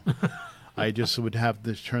 I just would have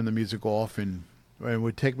to turn the music off and it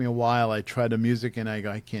would take me a while. I try the music, and I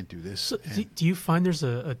go, I can't do this. So do you find there's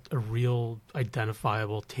a real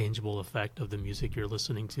identifiable, tangible effect of the music you're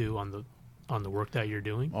listening to on the work that you're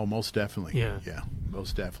doing? Oh, most definitely. Yeah,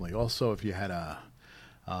 most definitely. Also, if you had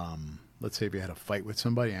let's say if you had a fight with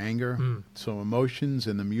somebody, anger, so emotions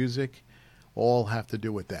and the music all have to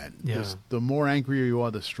do with that. Yeah. The more angry you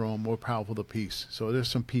are, the more powerful the piece. So there's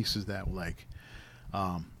some pieces that like,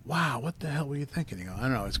 wow, what the hell were you thinking? You go, I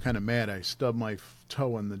don't know, I was kind of mad. I stubbed my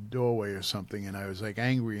toe in the doorway or something, and I was like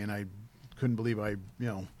angry, and I couldn't believe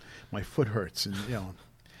my foot hurts, and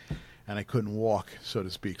and I couldn't walk, so to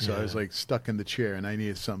speak. So I was like stuck in the chair, and I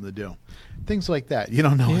needed something to do. Things like that. You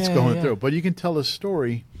don't know what's going through, but you can tell a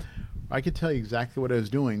story. I could tell you exactly what I was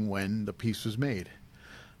doing when the piece was made.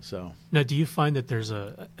 So now, do you find that there's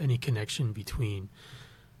any connection between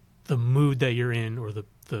the mood that you're in, or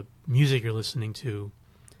the music you're listening to,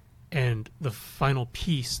 and the final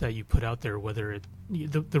piece that you put out there, whether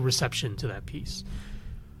the reception to that piece?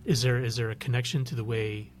 Is there a connection to the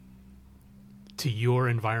way, to your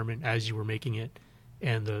environment as you were making it,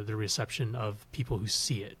 and the reception of people who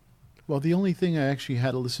see it? Well, the only thing I actually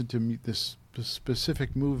had to listen to this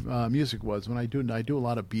specific music was when I do a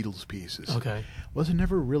lot of Beatles pieces. Okay. Wasn't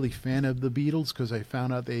never really fan of the Beatles because I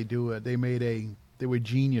found out they were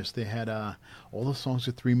genius. They had all the songs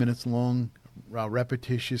are 3 minutes long,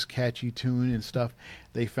 repetitious, catchy tune and stuff.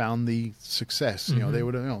 They found the success. Mm-hmm. They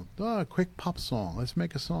would a quick pop song. Let's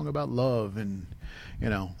make a song about love, and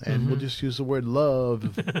we'll just use the word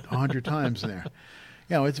love 100 times in there.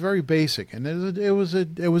 It's very basic, and it was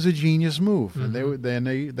a genius move, and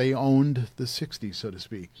they owned the '60s, so to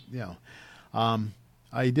speak.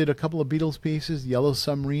 I did a couple of Beatles pieces, Yellow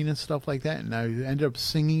Submarine and stuff like that, and I ended up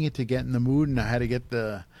singing it to get in the mood, and I had to get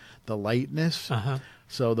the lightness. Uh-huh.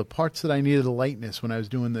 So the parts that I needed the lightness when I was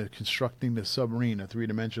doing the constructing the submarine, a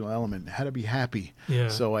three-dimensional element, had to be happy. Yeah.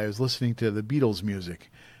 So I was listening to the Beatles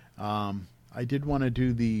music. I did want to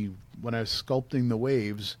do when I was sculpting the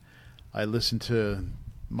waves, I listened to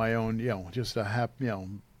my own,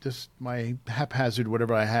 just my haphazard,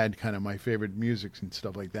 whatever I had, kind of my favorite music and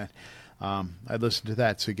stuff like that. I listened to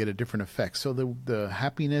that to get a different effect. So the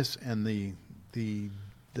happiness and the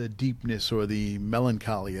deepness or the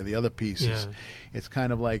melancholy of the other pieces, it's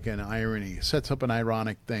kind of like an irony. It sets up an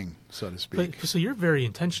ironic thing, so to speak. So you're very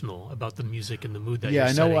intentional about the music and the mood that I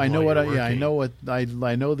I know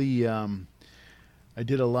I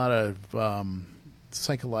did a lot of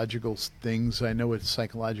psychological things. I know it's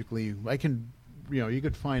psychologically. I can, you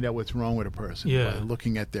could find out what's wrong with a person by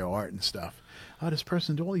looking at their art and stuff. Oh, this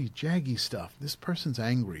person's all these jaggy stuff. This person's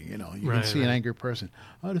angry. You can see an angry person.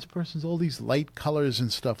 Oh, this person's all these light colors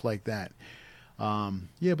and stuff like that. But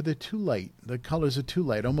they're too light. The colors are too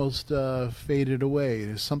light, almost faded away.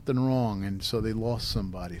 There's something wrong, and so they lost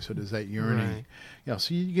somebody. So there's that yearning. Right.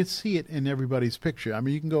 So you can see it in everybody's picture. I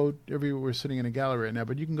mean, you can go everywhere. We're sitting in a gallery right now,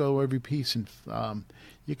 but you can go every piece, and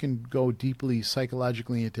you can go deeply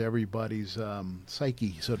psychologically into everybody's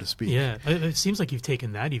psyche, so to speak. Yeah, it seems like you've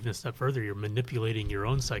taken that even a step further. You're manipulating your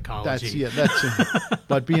own psychology. That's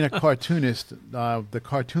but being a cartoonist, the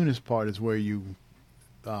cartoonist part is where you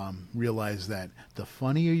realize that the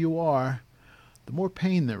funnier you are, the more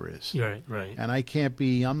pain there is. Right. And I can't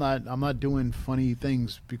be. I'm not doing funny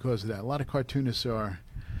things because of that. A lot of cartoonists have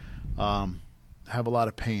a lot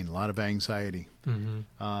of pain, a lot of anxiety.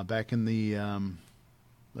 Mm-hmm. Back in the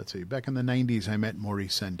back in the 90s, I met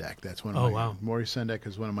Maurice Sendak. That's one of wow. Maurice Sendak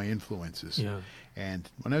is one of my influences. Yeah. And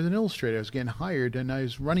when I was an illustrator, I was getting hired, and I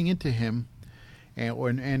was running into him,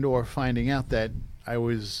 or finding out that I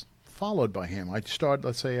was followed by him. Let's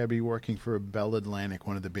say I'd be working for Bell Atlantic,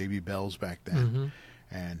 one of the baby bells back then,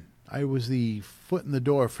 and I was the foot in the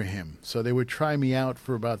door for him. So they would try me out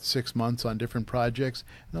for about 6 months on different projects,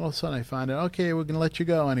 and then all of a sudden I find out, okay, we're going to let you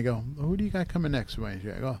go. And I go, who do you got coming next? I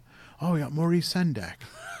go, oh, we got Maurice Sendak.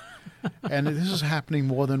 And this is happening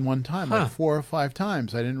more than one time, like 4 or 5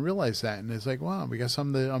 times. I didn't realize that. And it's like, wow, I guess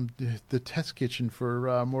I'm the test kitchen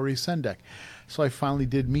for Maurice Sendak. So I finally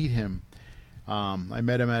did meet him. I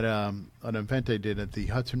met him at an event I did at the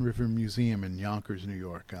Hudson River Museum in Yonkers, New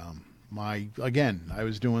York. I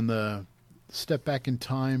was doing the Step Back in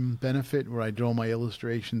Time benefit where I did all my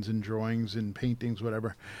illustrations and drawings and paintings,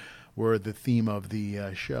 whatever, were the theme of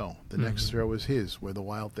the show. The next row was his, Where the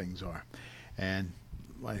Wild Things Are. And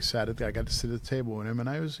I got to sit at the table with him, and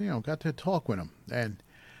I was, got to talk with him. And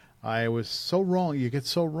I was so wrong. You get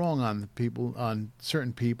so wrong on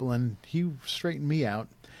certain people, and he straightened me out.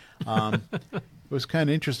 It was kind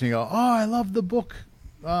of interesting. I love the book.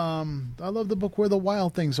 I love the book Where the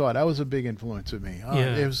Wild Things Are. That was a big influence of me.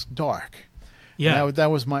 It was dark. Yeah, it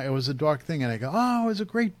was a dark thing. And I go, it was a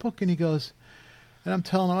great book. And he goes, And I'm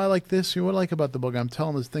telling him, I like this. What do I like about the book? I'm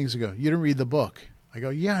telling him these things. He goes, you didn't read the book. I go,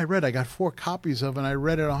 yeah, I read. I got 4 copies of it, and I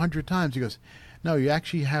read it 100 times. He goes, no, you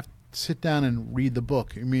actually have to sit down and read the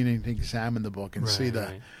book, meaning examine the book and see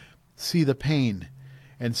the pain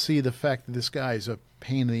and see the fact that this guy is a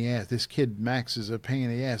pain in the ass. This kid, Max, is a pain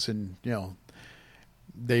in the ass, and,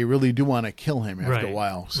 they really do want to kill him after a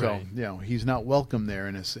while. So, he's not welcome there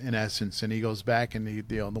in essence. And he goes back, and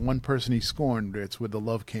the one person he scorned, it's where the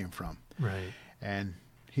love came from. Right. And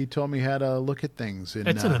he told me how to look at things. And,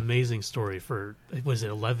 it's an amazing story for, was it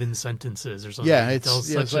 11 sentences or something? Yeah, it's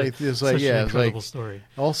an incredible story.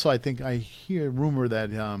 Also, I think I hear a rumor that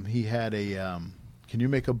he had a... can you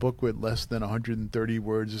make a book with less than 130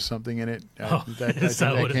 words or something in it? I think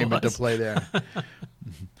that came into play there.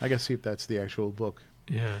 I got to see if that's the actual book.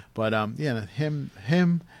 Yeah. But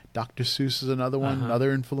him, Dr. Seuss is another one,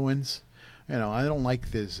 another influence. I don't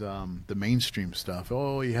like this the mainstream stuff.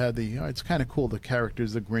 It's kind of cool. The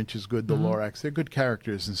characters, the Grinch is good, the Lorax, they're good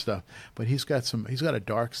characters and stuff. But he's got a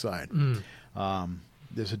dark side.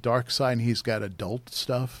 There's a dark side, and he's got adult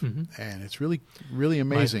stuff, and it's really, really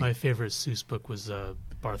amazing. My favorite Seuss book was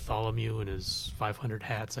Bartholomew and his 500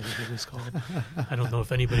 Hats, I think it was called. I don't know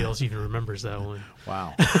if anybody else even remembers that one.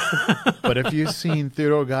 Wow. But if you've seen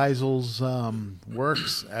Theodore Geisel's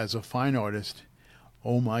works as a fine artist,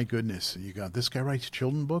 oh my goodness, this guy writes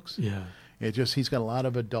children's books? Yeah. He's got a lot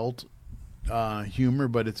of adult humor,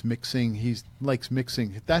 but it's mixing. He likes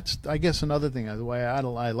mixing. That's, I guess, another thing. The way I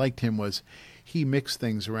liked him was he mixed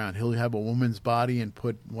things around. He'll have a woman's body and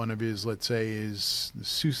put one of his, let's say, his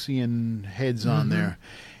Seussian heads on there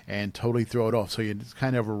and totally throw it off. So it's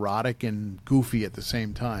kind of erotic and goofy at the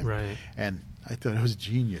same time. Right. And I thought it was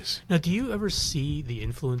genius. Now, do you ever see the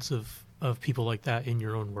influence of people like that in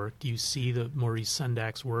your own work? Do you see the Maurice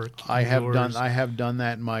Sendak's work? I have done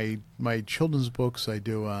that in my children's books. I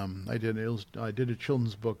do. I did a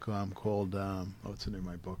children's book called what's the name of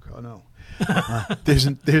my book? Oh no,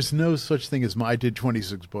 there's no such thing as I did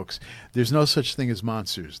 26 books. There's no such thing as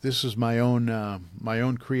monsters. This is my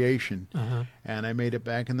own creation, and I made it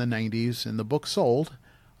back in the 90s, and the book sold,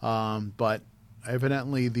 but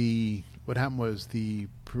evidently what happened was I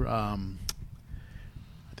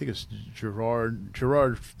think it's Gerard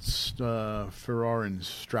Ferrar and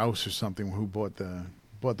Strauss or something who bought the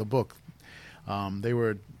book. They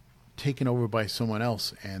were taken over by someone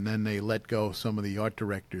else, and then they let go some of the art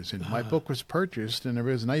directors. And my book was purchased, and it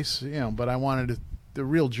was nice, but I wanted the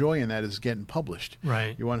real joy in that is getting published.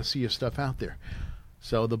 Right. You want to see your stuff out there.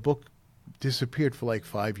 So the book disappeared for like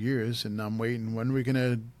 5 years, and I'm waiting, when are we going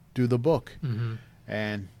to do the book?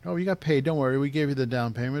 And, you got paid, don't worry, we gave you the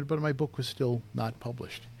down payment, but my book was still not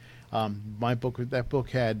published. That book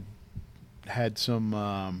had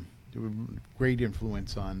some great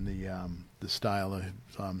influence on the style of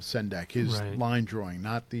Sendak, his line drawing,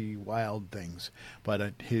 not the wild things,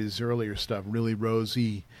 but his earlier stuff, really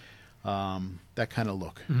rosy, that kind of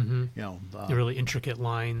look. The really intricate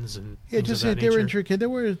lines and they were intricate. They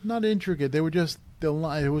were not intricate. They were just the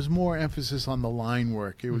line. It was more emphasis on the line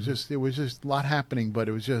work. It was just a lot happening, but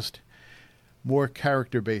it was just more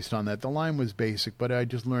character based on that. The line was basic, but I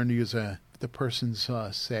just learned to use the person's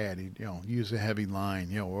sad, use a heavy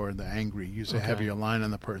line, or the angry, use a heavier line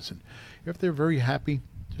on the person. If they're very happy,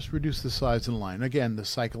 just reduce the size of the line. Again, the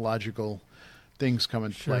psychological things come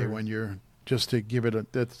into play when you're just to give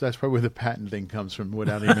it that's probably where the patent thing comes from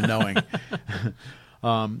without even knowing.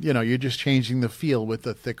 You're just changing the feel with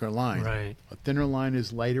a thicker line. Right. A thinner line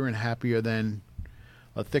is lighter and happier than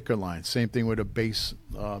a thicker line. Same thing with a bass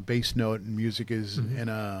note, and music is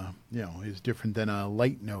is different than a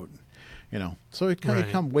light note. So it kind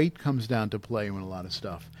of weight comes down to play in a lot of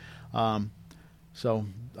stuff. So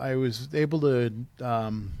I was able to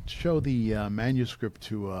show the manuscript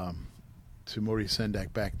to Maurice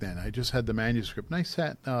Sendak back then. I just had the manuscript, and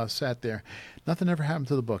I sat there. Nothing ever happened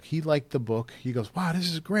to the book. He liked the book. He goes, "Wow,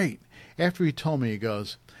 this is great." After he told me, he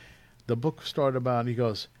goes, the book started about. He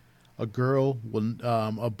goes, a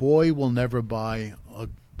boy will never buy a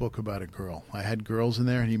book about a girl. I had girls in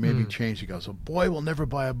there, and he made me change. He goes, a boy will never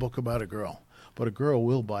buy a book about a girl, but a girl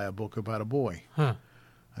will buy a book about a boy. Huh.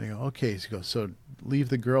 And I go, okay. He goes, so leave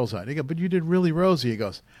the girls out. He goes, but you did really rosy. He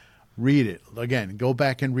goes, read it. Again, go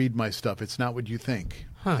back and read my stuff. It's not what you think.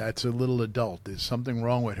 Huh. That's a little adult. There's something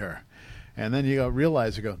wrong with her. And then you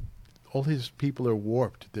realize, all his people are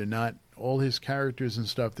warped. They're not, all his characters and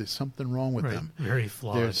stuff, there's something wrong with them. Very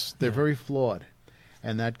flawed. They're very flawed.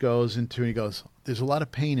 And that goes into, he goes, there's a lot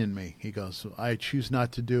of pain in me. He goes, I choose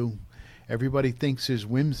not to do. Everybody thinks there's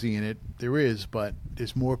whimsy in it. There is, but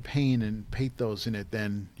there's more pain and pathos in it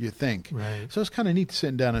than you think. Right. So it's kind of neat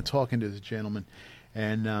sitting down and talking to this gentleman.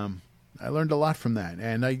 And I learned a lot from that,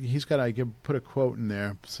 and I could put a quote in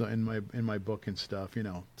there, so in my book and stuff,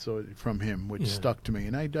 so from him, which stuck to me,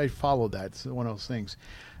 and I followed that. It's one of those things,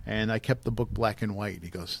 and I kept the book black and white. He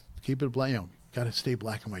goes, keep it black, got to stay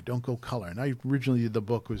black and white, don't go color. And I originally the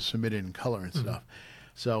book was submitted in color and stuff,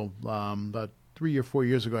 so about 3 or 4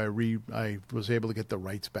 years ago, I was able to get the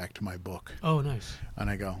rights back to my book. Oh, nice. And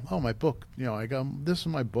I go, oh, my book. I go, this is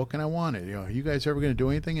my book, and I want it. Are you guys ever going to do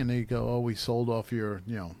anything? And they go, oh, we sold off your,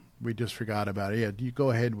 we just forgot about it. Yeah, you go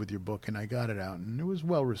ahead with your book, and I got it out, and it was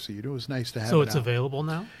well received. It was nice to have. So it it's out. Available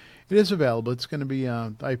now? It is available. It's going to be.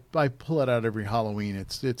 I pull it out every Halloween.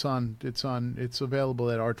 It's available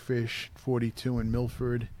at Artfish 42 in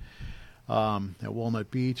Milford, at Walnut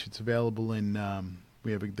Beach. It's available in.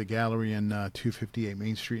 We have the gallery in 258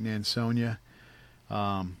 Main Street in Ansonia.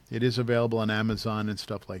 It is available on Amazon and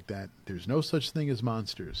stuff like that. There's no such thing as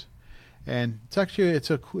monsters, and it's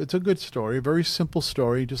a good story, a very simple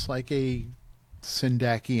story, just like a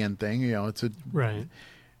Sindakian thing. It's a right.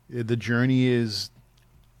 The journey is,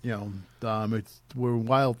 it's where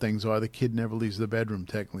wild things are. The kid never leaves the bedroom,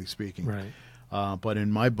 technically speaking. Right. But in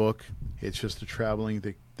my book, it's just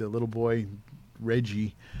the little boy,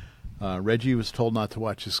 Reggie. Reggie was told not to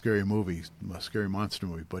watch a scary monster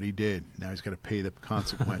movie, but he did. Now he's got to pay the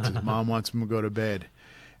consequences. Mom wants him to go to bed.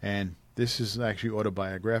 And this is actually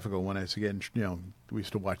autobiographical. When I was again, we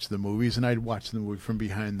used to watch the movies, and I'd watch the movie from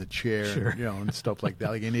behind the chair, Sure. and stuff like that,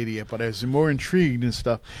 like an idiot. But I was more intrigued and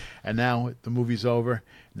stuff. And now the movie's over.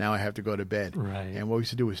 Now I have to go to bed. Right. And what we used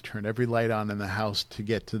to do is turn every light on in the house to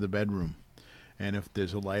get to the bedroom. And if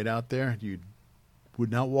there's a light out there, you would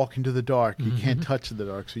not walk into the dark. You can't touch the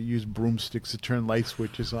dark, so you use broomsticks to turn light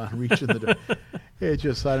switches on, reach in the dark. It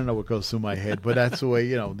just, I don't know what goes through my head, but that's the way,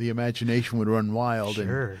 the imagination would run wild.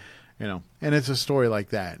 Sure. And, and it's a story like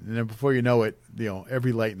that. And then before you know it,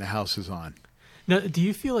 every light in the house is on. Now, do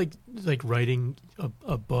you feel like writing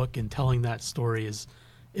a book and telling that story is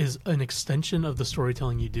an extension of the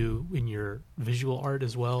storytelling you do in your visual art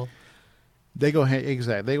as well? They go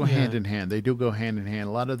exactly. They go hand in hand. They do go hand in hand.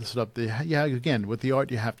 A lot of the stuff. Again, with the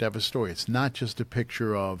art, you have to have a story. It's not just a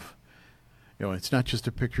picture of. It's not just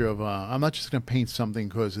a picture of. I'm not just going to paint something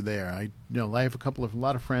because of there. I have a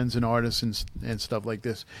lot of friends and artists and stuff like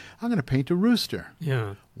this. I'm going to paint a rooster.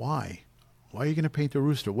 Yeah. Why? Why are you going to paint a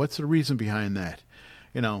rooster? What's the reason behind that?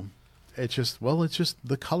 It's just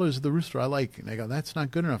the colors of the rooster I like. And I go, that's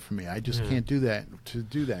not good enough for me. I just can't do that. To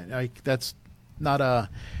do that, that's not a.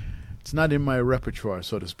 It's not in my repertoire,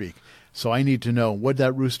 so to speak. So I need to know, what did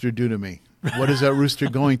that rooster do to me? What is that rooster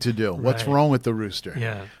going to do? Right. What's wrong with the rooster?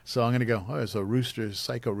 Yeah. So I'm going to go, oh, it's a rooster,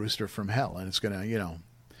 psycho rooster from hell. And it's going to,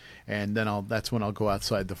 and then that's when I'll go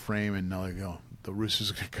outside the frame and I'll go, the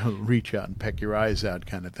rooster's going to go reach out and peck your eyes out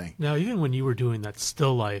kind of thing. Now, even when you were doing that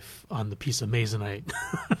still life on the piece of Masonite,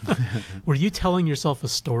 were you telling yourself a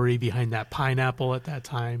story behind that pineapple at that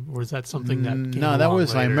time? Or was that something that came No, that along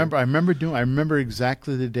was, later? I remember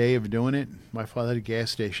exactly the day of doing it. My father had a gas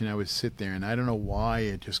station. I would sit there, and I don't know why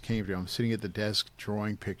it just came to me. I'm sitting at the desk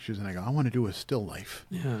drawing pictures, and I go, I want to do a still life.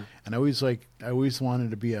 Yeah. And I always wanted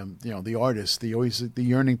to be the artist, the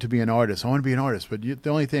yearning to be an artist. I want to be an artist, but the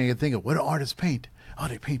only thing I could think of, what do artists paint? Oh,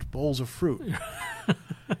 they paint bowls of fruit.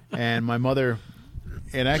 And my mother,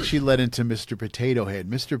 it actually led into Mr. Potato Head.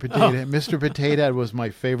 Mr. Potato Head was my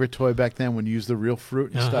favorite toy back then when you used the real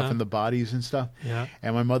fruit and stuff and the bodies and stuff. Yeah.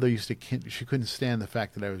 And my mother she couldn't stand the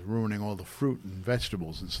fact that I was ruining all the fruit and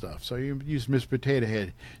vegetables and stuff. So you use Mr. Potato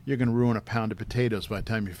Head, you're going to ruin a pound of potatoes by the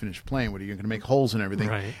time you finish playing with it. You're going to make holes and everything.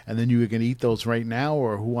 Right. And then you're going to eat those right now,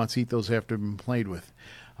 or who wants to eat those after they've been played with?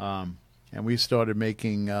 And we started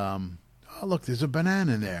making... oh, look, there's a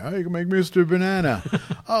banana in there. Oh, you can make Mr. Banana.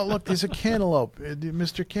 Oh, look, there's a cantaloupe,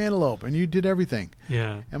 Mr. Cantaloupe, and you did everything.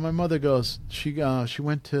 Yeah. And my mother goes, she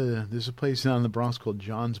went to, there's a place down in the Bronx called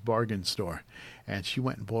John's Bargain Store, and she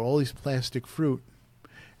went and bought all these plastic fruit,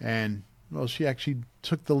 and, well, she actually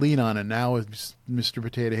took the lead on it. Now Mr.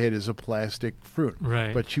 Potato Head is a plastic fruit.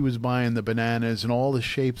 Right. But she was buying the bananas and all the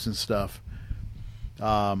shapes and stuff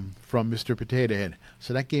from Mr. Potato Head.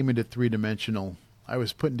 So that gave me the three-dimensional. I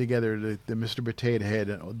was putting together the Mr. Potato Head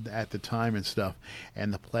at the time and stuff,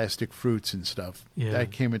 and the plastic fruits and stuff. Yeah.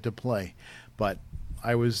 That came into play. But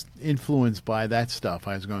I was influenced by that stuff.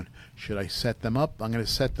 I was going, should I set them up? I'm going to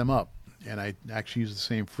set them up. And I actually use the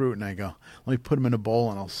same fruit, and I go, let me put them in a bowl,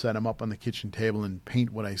 and I'll set them up on the kitchen table and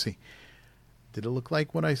paint what I see. Did it look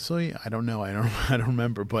like what I saw? I don't know. I don't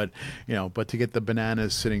remember. But but to get the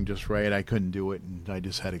bananas sitting just right, I couldn't do it, and I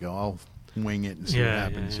just had to go. wing it and see what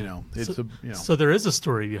happens. You know, it's So there is a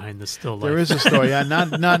story behind this still life. There is a story. Yeah,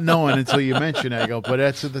 not knowing until you mention it. I go, but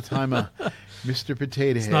that's at the time of Mr. Potato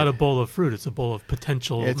Head. It's not a bowl of fruit. It's a bowl of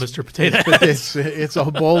potential Mr. Potato Head. It's a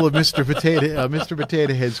bowl of Mr.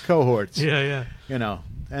 Potato Head's cohorts. Yeah. You know.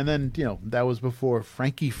 And then, that was before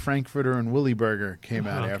Frankie Frankfurter and Willy Burger came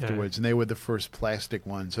out afterwards, and they were the first plastic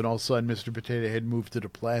ones. And all of a sudden, Mr. Potato Head moved to the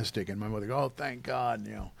plastic, and my mother goes, oh, thank God,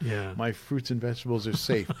 my fruits and vegetables are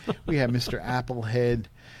safe. We have Mr. Applehead,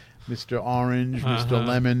 Mr. Orange, Mr.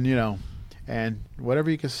 Lemon, and whatever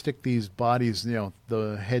you can stick these bodies,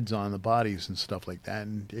 the heads on the bodies and stuff like that,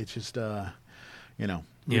 and it's just,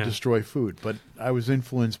 destroy food. But I was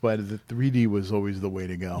influenced by the 3D was always the way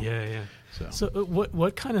to go. Yeah. So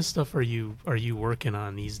what kind of stuff are you working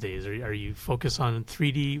on these days? Are you focused on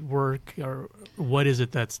 3D work, or what is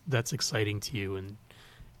it that's exciting to you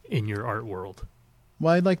in your art world?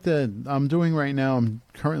 Well, I'm doing right now, I'm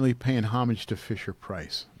currently paying homage to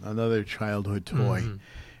Fisher-Price, another childhood toy.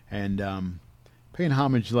 And paying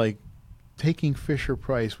homage, like taking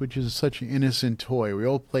Fisher-Price, which is such an innocent toy. We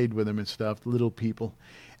all played with them and stuff, little people,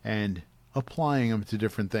 and applying them to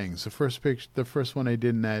different things. The first one I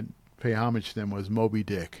did in that pay homage to them was Moby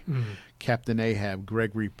Dick, Captain Ahab,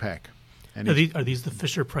 Gregory Peck. And are these the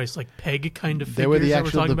Fisher-Price like peg kind of figures they were the that we're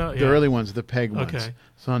talking about? The early ones, the peg ones. Okay.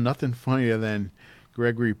 So nothing funnier than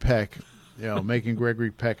Gregory Peck. Making Gregory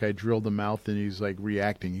Peck, I drilled the mouth and he's like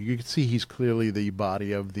reacting. You can see he's clearly the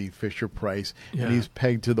body of the Fisher-Price, and he's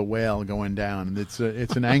pegged to the whale going down. And it's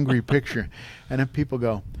an angry picture. And then people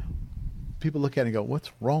look at it and go, what's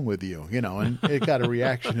wrong with you? And it got a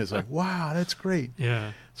reaction. It's like, wow, that's great.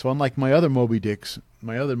 Yeah. So unlike my other Moby Dick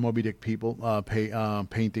people,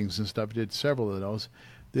 paintings and stuff, did several of those.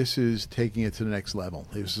 This is taking it to the next level.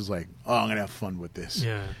 This is like, oh, I'm going to have fun with this.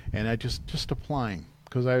 Yeah. And I just applying.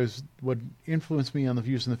 Because what influenced me on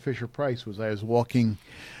using the Fisher-Price was I was walking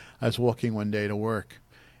one day to work,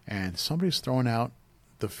 and somebody's throwing out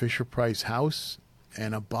the Fisher-Price house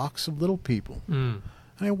and a box of little people. And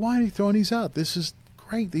why are you throwing these out? This is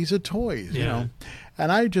great. These are toys,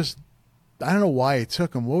 And I don't know why I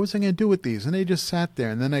took them. What was I going to do with these? And they just sat there.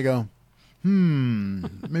 And then I go,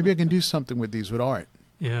 maybe I can do something with these with art.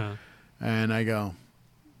 Yeah. And I go,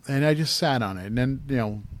 and I just sat on it. And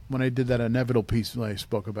then, when I did that inevitable piece that I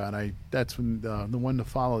spoke about, that's when the one to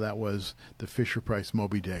follow that was the Fisher-Price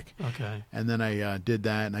Moby Dick. Okay. And then I did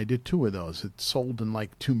that, and I did 2 of those. It sold in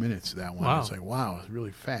like 2 minutes, that one. Wow. It's like, wow, it's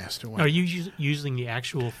really fast. Are you using the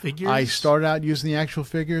actual figures? I started out using the actual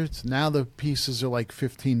figures. Now the pieces are like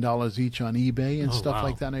 $15 each on eBay and stuff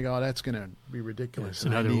like that. And I go, that's going to be ridiculous. So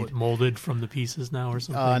now they're molded from the pieces now or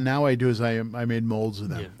something? Now I do is I made molds of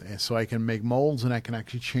them. Yeah. So I can make molds, and I can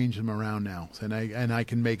actually change them around now. And I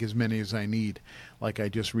can make as many as I need. Like I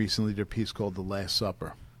just recently did a piece called The Last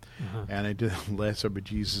Supper. And I did The Last Supper,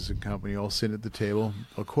 Jesus and company, all sitting at the table,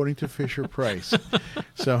 according to Fisher-Price.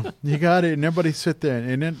 So you got it, and everybody sit there.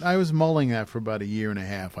 And then I was mulling that for about a year and a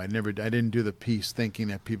half. I didn't do the piece thinking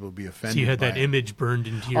that people would be offended. So you had that image burned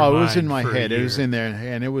into your mind. Oh, it was in my head. It was in there,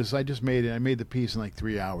 and it was. I just made it. I made the piece in like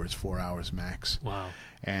 3 hours, 4 hours max. Wow.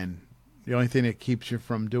 And the only thing that keeps you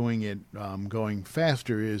from doing it going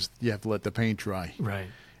faster is you have to let the paint dry. Right.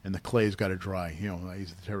 And the clay's got to dry. I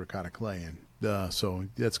use the terracotta clay, and so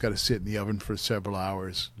that's got to sit in the oven for several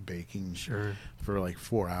hours, baking for like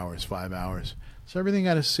 4 hours, 5 hours. So everything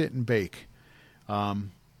got to sit and bake. And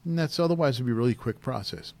that's otherwise it'd be a really quick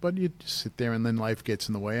process. But you just sit there, and then life gets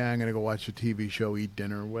in the way. I'm going to go watch a TV show, eat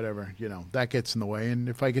dinner, whatever. That gets in the way. And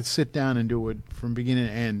if I could sit down and do it from beginning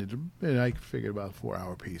to end, I could figure about a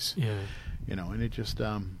 4-hour piece. Yeah. And it just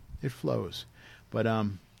it flows. But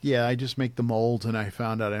yeah, I just make the molds, and I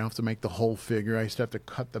found out I don't have to make the whole figure. I used to have to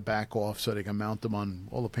cut the back off so they can mount them on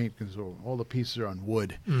all the paintings. All the pieces are on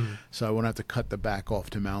wood, so I won't have to cut the back off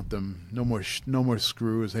to mount them. No more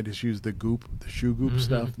screws. I just use the shoe goop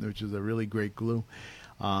stuff, which is a really great glue.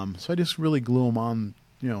 So I just really glue them on.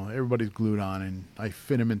 Everybody's glued on, and I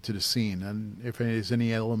fit them into the scene. And if there's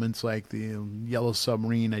any elements like the Yellow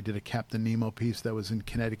Submarine, I did a Captain Nemo piece that was in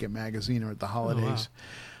Connecticut Magazine or at the holidays.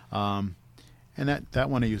 Oh, wow. And that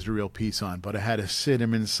one I used a real piece on, but I had to sit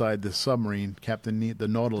him inside the submarine, the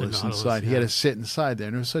Nautilus inside. Yeah. He had to sit inside there,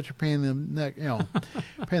 and it was such a pain in the neck,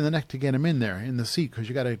 pain in the neck to get him in there in the seat, because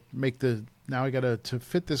you got to make to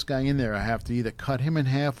fit this guy in there. I have to either cut him in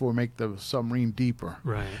half or make the submarine deeper.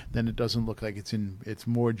 Right. Then it doesn't look like it's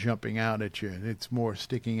more jumping out at you. It's more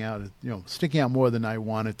sticking out, sticking out more than I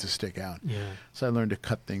want it to stick out. Yeah. So I learned to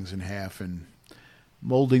cut things in half, and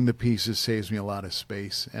molding the pieces saves me a lot of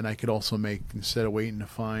space. And I could also make, instead of waiting to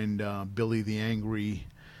find Billy the Angry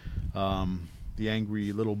the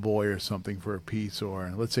angry little boy or something for a piece,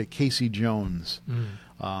 or let's say Casey Jones.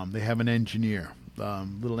 They have an engineer,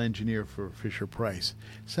 little engineer for Fisher Price.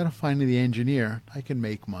 Instead of finding the engineer, I can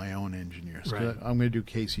make my own engineers. Right. I'm going to do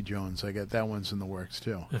Casey Jones. I got that one's in the works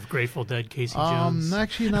too. If Grateful Dead, Casey Jones.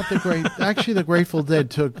 Actually, not the great. Actually, the Grateful Dead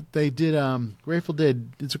Grateful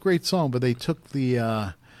Dead. It's a great song, but they took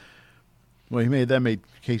the. Well, that made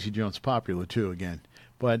Casey Jones popular too again.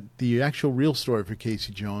 But the actual real story for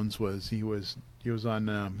Casey Jones was he was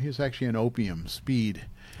actually on opium, speed.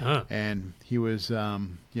 Huh. And he was, they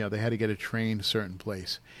had to get a train a certain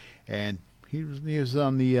place, and he was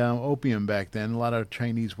on the opium back then. A lot of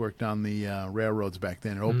Chinese worked on the railroads back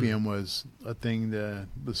then. And opium was a thing. The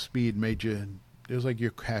speed made you. It was like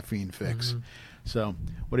your caffeine fix. So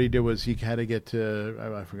what he did was he had to get to.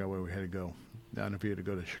 I forgot where we had to go. I don't know if he had to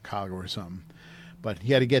go to Chicago or something, but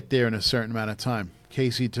he had to get there in a certain amount of time.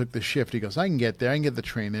 Casey took the shift. He goes, I can get there. I can get the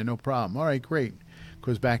train there. No problem. All right, great.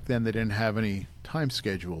 Because back then they didn't have any time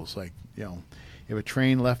schedules. Like, if a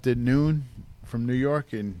train left at noon from New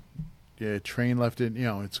York and a train left at,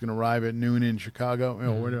 it's going to arrive at noon in Chicago,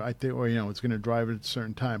 it's going to drive at a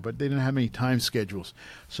certain time. But they didn't have any time schedules,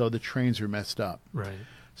 so the trains were messed up. Right.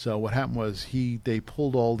 So what happened was they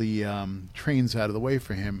pulled all the trains out of the way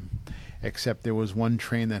for him, except there was one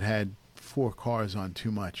train that had 4 cars on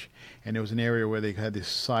too much, and there was an area where they had these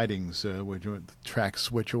sidings where the tracks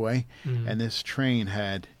switch away, and this train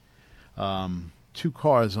had 2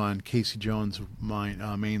 cars on Casey Jones'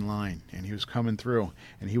 main line, and he was coming through,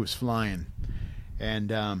 and he was flying,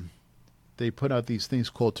 and they put out these things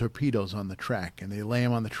called torpedoes on the track, and they lay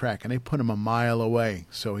him on the track, and they put him a mile away.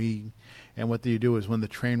 So and what they do is when the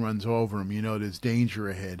train runs over him, there's danger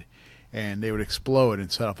ahead. And they would explode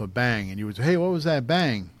and set off a bang. And you would say, hey, what was that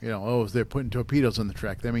bang? They're putting torpedoes on the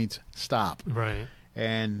track. That means stop. Right.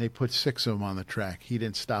 And they put 6 of them on the track. He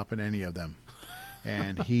didn't stop at any of them.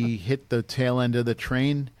 And he hit the tail end of the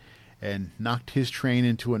train and knocked his train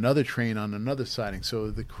into another train on another siding.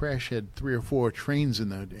 So the crash had 3 or 4 trains in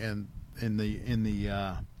the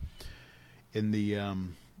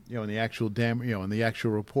in the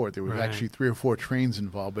actual report, there was actually 3 or 4 trains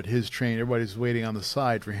involved, but his train, everybody's waiting on the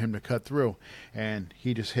side for him to cut through, and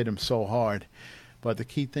he just hit him so hard. But the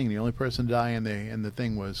key thing, the only person to die in the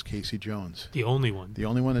thing was Casey Jones. The only one. The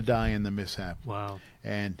only one to die in the mishap. Wow.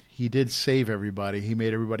 And he did save everybody. He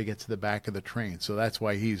made everybody get to the back of the train, so that's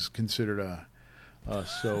why he's considered a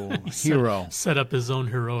hero. Set up his own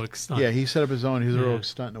heroic stunt. Yeah, he set up his own heroic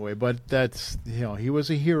stunt in a way. But that's, he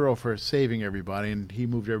was a hero for saving everybody, and he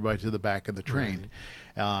moved everybody to the back of the train,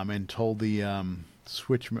 and told the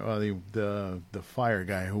the fire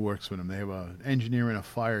guy who works with him. They have an engineer and a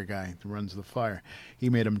fire guy who runs the fire. He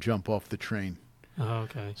made him jump off the train. Oh,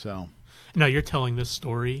 okay. So. Now you're telling this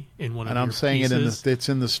story in one of your pieces? And I'm saying it's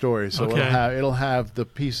in the story. So okay. it'll have the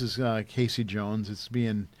pieces, Casey Jones.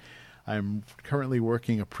 I'm currently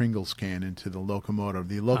working a Pringles can into the locomotive.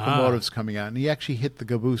 The locomotive's coming out, and he actually hit the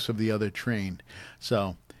caboose of the other train.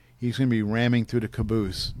 So he's going to be ramming through the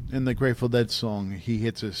caboose. In the Grateful Dead song, he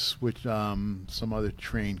hits a some other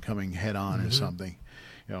train coming head on or something.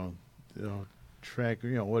 Track,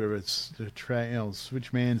 whatever it's the track,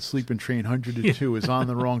 Switchman Sleeping Train 102 is on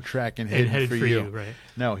the wrong track and heading for you. Right.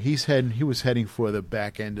 No, he was heading for the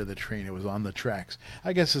back end of the train. It was on the tracks.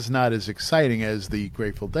 I guess it's not as exciting as the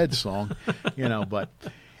Grateful Dead song, but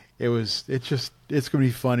it's going to be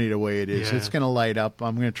funny the way it is. Yeah. It's going to light up.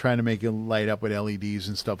 I'm going to try to make it light up with LEDs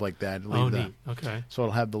and stuff like that. Neat. Okay. So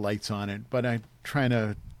it'll have the lights on it. But I'm trying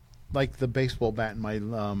to, like the baseball bat in my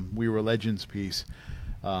We Were Legends piece,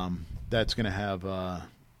 that's going to have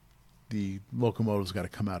the locomotive's got to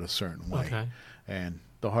come out a certain way. Okay. And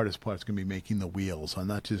the hardest part is going to be making the wheels. I'm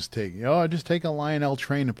not just just take a Lionel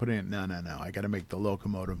train and put it in. No. I got to make the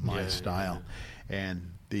locomotive my style. Yeah.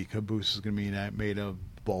 And the caboose is going to be made of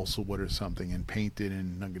balsa wood or something and painted.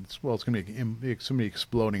 And it's going to be somebody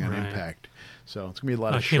exploding on impact. So it's going to be a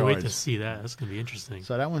lot of shards. I can't wait to see that. That's going to be interesting.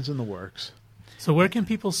 So that one's in the works. So where can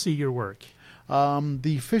people see your work?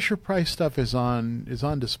 The Fisher Price stuff is on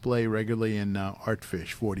display regularly in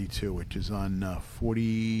Artfish 42, which is on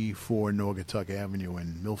 44 Naugatuck Avenue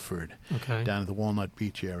in Milford, down at the Walnut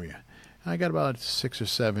Beach area. And I got about 6 or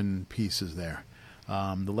 7 pieces there.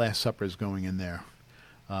 The Last Supper is going in there.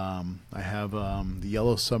 I have the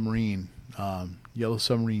Yellow Submarine. Yellow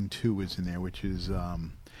Submarine 2 is in there, which is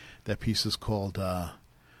that piece is called A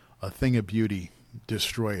Thing of Beauty,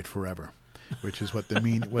 Destroy It Forever. Which is what the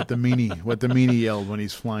meanie yelled when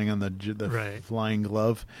he's flying on the flying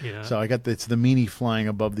glove. Yeah. So it's the meanie flying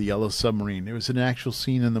above the Yellow Submarine. It was an actual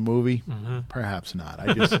scene in the movie, perhaps not.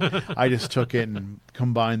 I just took it and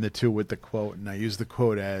combined the two with the quote, and I used the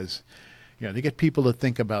quote as, to get people to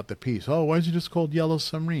think about the piece. Oh, why is it just called Yellow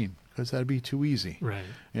Submarine? Because that'd be too easy. Right.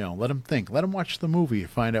 Let them think. Let them watch the movie.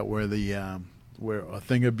 Find out where where A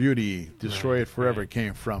Thing of Beauty, Destroy It Forever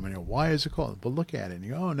came from. And why is it called? But look at it. And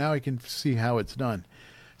you go, oh, now I can see how it's done.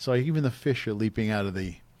 So even the fish are leaping out of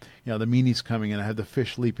the, the meanies coming in. I have the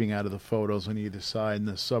fish leaping out of the photos on either side, and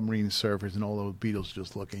the submarine surfers and all those beetles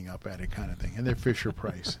just looking up at it, kind of thing. And they're Fisher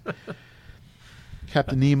Price.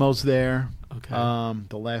 Captain Nemo's there. Okay.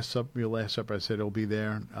 Your Last Supper, I said it'll be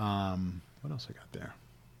there. What else I got there?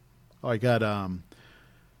 Oh, I got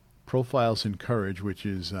Profiles in Courage, which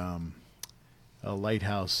is a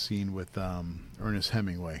lighthouse scene with Ernest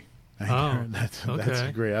Hemingway.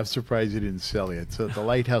 That's great. I'm surprised you didn't sell it. So the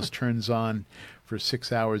lighthouse turns on for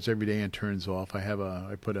 6 hours every day and turns off.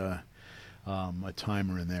 I put a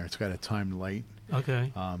timer in there. It's got a timed light.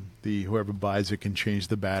 Okay. Whoever buys it can change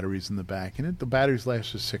the batteries in the back, and the batteries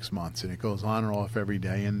last for 6 months, and it goes on and off every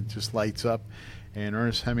day, and it just lights up. And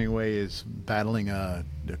Ernest Hemingway is battling a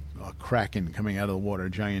kraken coming out of the water, a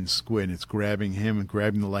giant squid. It's grabbing him and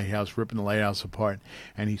grabbing the lighthouse, ripping the lighthouse apart,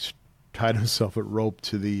 and he's tied himself with rope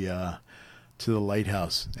to the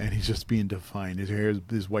lighthouse, and he's just being defiant.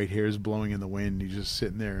 His white hair is blowing in the wind. He's just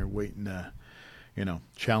sitting there waiting to,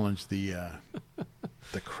 challenge the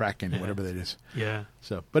kraken, whatever that is. Yeah.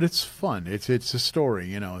 So, but it's fun. It's a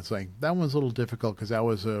story. It's like that one's a little difficult because that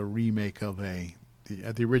was a remake of the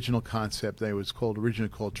original concept. That was originally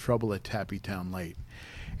called Trouble at Tappytown Lake.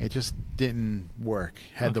 It just didn't work.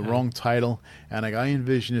 Had the wrong title, and I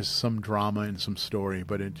envisioned as some drama and some story,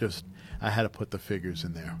 but I had to put the figures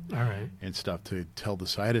in there. All right. And stuff to tell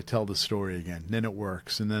I had to tell the story again. Then it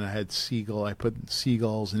works. And then I had I put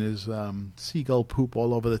seagulls and his seagull poop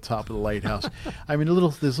all over the top of the lighthouse. I mean,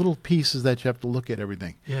 there's little pieces that you have to look at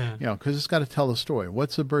everything. Yeah. Because it's got to tell the story.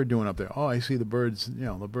 What's the bird doing up there? Oh, I see the birds.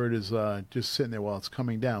 The bird is just sitting there while it's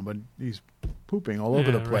coming down, but he's pooping all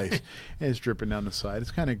over the place. Right. And it's dripping down the side.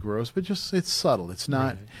 It's kind of gross, but it's subtle. It's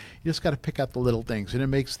not. Right. You just got to pick out the little things, and it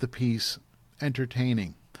makes the piece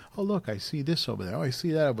entertaining. Oh, look, I see this over there. Oh, I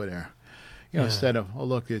see that over there. Instead of, oh,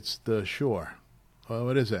 look, it's the shore. Oh,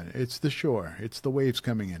 what is that? It's the shore. It's the waves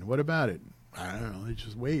coming in. What about it? I don't know. It's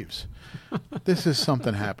just waves. This is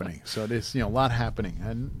something happening. So there's, a lot happening.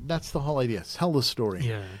 And that's the whole idea. Tell the story.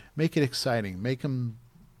 Yeah. Make it exciting. Make them,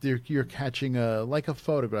 you're catching like a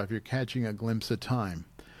photograph, you're catching a glimpse of time.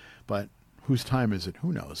 But whose time is it?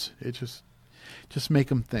 Who knows? It just make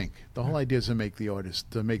them think. The whole idea is to make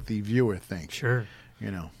the viewer think. Sure.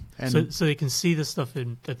 And so they can see the stuff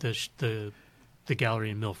at the gallery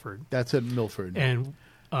in Milford. That's at Milford. And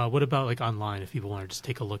what about like online? If people want to just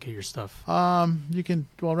take a look at your stuff, you can.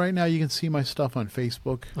 Well, right now you can see my stuff on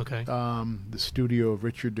Facebook. Okay. The Studio of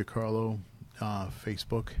Richard DiCarlo,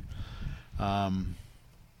 Facebook.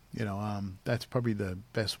 That's probably the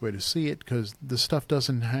best way to see it because the stuff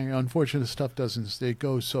doesn't hang. Unfortunately, the stuff doesn't. It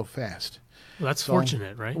goes so fast. Well, that's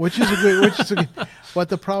fortunate, right? Which is a good. But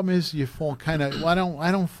the problem is you fall kind of. I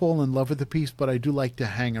don't fall in love with the piece, but I do like to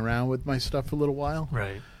hang around with my stuff for a little while.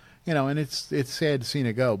 Right. And it's sad seeing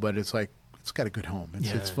it go, but it's like it's got a good home.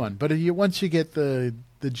 It's fun. But once you get the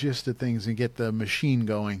gist of things and get the machine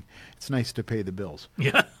going, it's nice to pay the bills.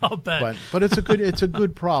 Yeah, I'll bet. But it's a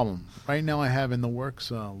good problem. Right now I have in the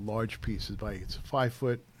works large pieces. It's a 5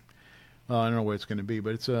 foot. I don't know where it's going to be,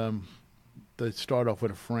 but it's they start off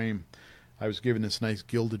with a frame. I was given this nice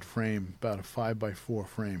gilded frame, about a 5x4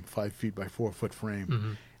 frame, 5 feet by 4 foot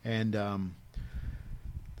frame, and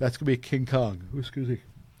that's going to be a King Kong. Excuse me.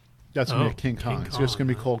 That's going to be a King Kong. It's just going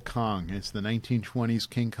to be called Kong. It's the 1920s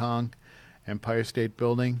King Kong, Empire State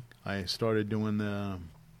Building. I started doing that.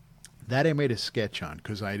 I made a sketch on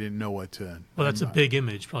because I didn't know what to. Well, that's a big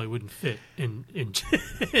image. Probably wouldn't fit in your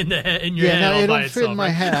head. Yeah, it don't fit in my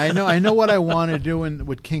head. I know what I want to do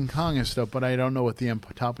with King Kong and stuff, but I don't know what the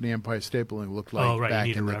top of the Empire State Building looked like back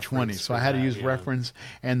in the 20s. So I had to use reference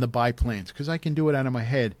and the biplanes because I can do it out of my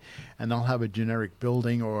head, and I'll have a generic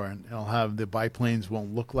building, or I'll have the biplanes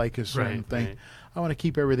won't look like a certain thing. Right. I want to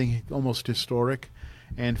keep everything almost historic.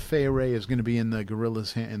 And Fay Ray is going to be in the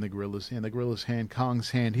gorilla's hand, Kong's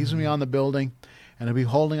hand. He's going to be on the building, and he'll be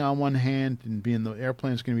holding on one hand, and the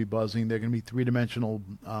airplane's going to be buzzing. They're going to be three-dimensional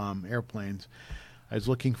airplanes. I was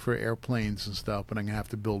looking for airplanes and stuff, but I'm going to have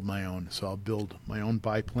to build my own. So I'll build my own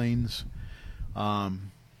biplanes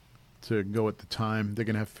to go at the time. They're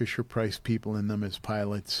going to have Fisher-Price people in them as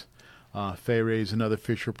pilots. Fay Ray's another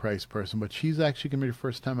Fisher-Price person, but she's actually going to be the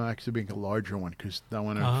first time I'm actually being a larger one because I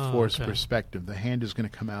want to force perspective. The hand is going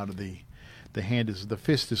to come out of the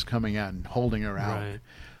fist is coming out and holding her out. Right.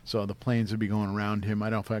 So the planes will be going around him. I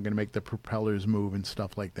don't know if I'm going to make the propellers move and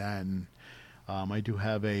stuff like that. And I do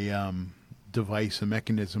have a device, a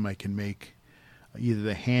mechanism I can make either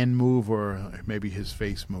the hand move or maybe his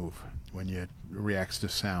face move when he reacts to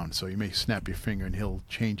sound. So you may snap your finger and he'll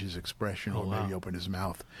change his expression, or maybe open his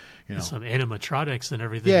mouth. Some animatronics and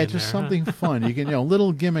everything. Yeah, just something fun. You can,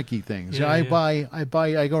 little gimmicky things.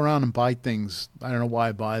 I go around and buy things. I don't know why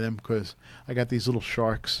I buy them, because I got these little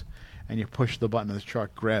sharks, and you push the button and the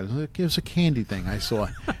shark grabs. It gives a candy thing I saw,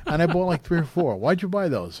 and I bought like 3 or 4. Why'd you buy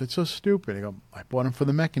those? It's so stupid. I bought them for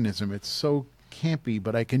the mechanism. It's so campy,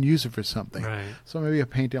 but I can use it for something. Right. So maybe a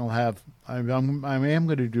painting I'll have. I am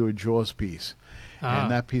going to do a Jaws piece,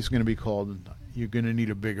 and that piece is going to be called "We're going to need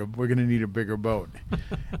a bigger boat."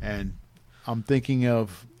 And I'm thinking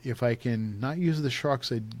of, if I can not use the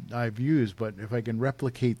sharks I've used, but if I can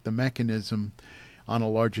replicate the mechanism on a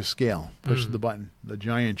larger scale. Push the button, the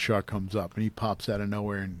giant shark comes up, and he pops out of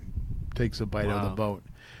nowhere and takes a bite of the boat.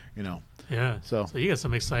 Yeah. So you got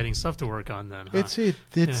some exciting stuff to work on then. Huh?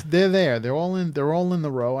 They're there. They're all in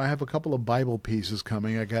the row. I have a couple of Bible pieces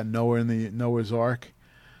coming. I got Noah's Ark,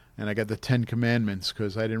 and I got the 10 Commandments,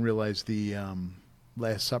 because I didn't realize the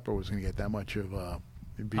Last Supper was going to get that much of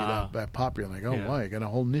that popular. Like, why? I got a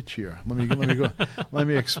whole niche here. Let me go. Let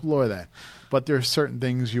me explore that. But there are certain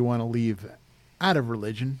things you want to leave out of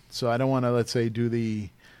religion. So I don't want to, let's say, do the,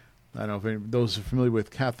 I don't know if those are familiar with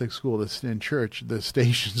Catholic school, in church, the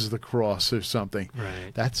Stations of the Cross or something.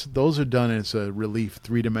 Right. Those are done as a relief,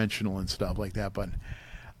 3-dimensional and stuff like that. But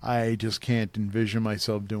I just can't envision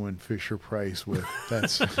myself doing Fisher Price with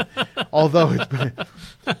that's. Although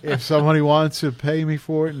if somebody wants to pay me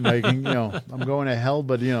for it, and I can, I'm going to hell,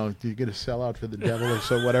 but you get to sell out for the devil or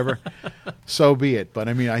so, whatever. So be it. But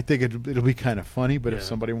I mean, I think it'll be kind of funny. But if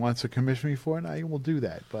somebody wants to commission me for it, I will do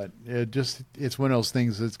that. But it's one of those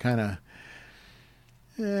things that's kind of.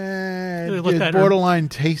 It's borderline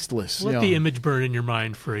tasteless. Let the image burn in your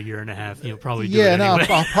mind for a year and a half. You'll probably do it anyway.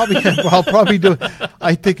 I'll probably do it.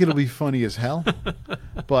 I think it'll be funny as hell.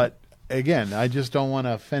 But again, I just don't want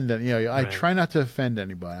to offend any. I try not to offend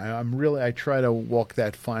anybody. I try to walk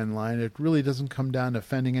that fine line. It really doesn't come down to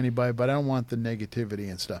offending anybody, but I don't want the negativity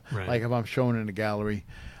and stuff. Right. Like if I'm showing in a gallery,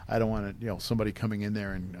 I don't want somebody coming in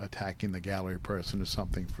there and attacking the gallery person or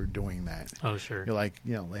something for doing that. Oh, sure.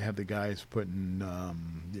 They have the guys putting,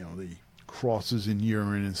 the crosses in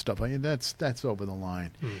urine and stuff like that. That's over the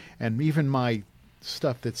line. And even my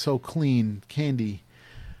stuff that's so clean, candy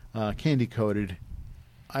coated,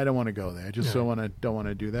 I don't want to go there. I just don't want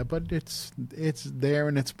to do that. But it's there,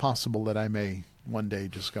 and it's possible that I may one day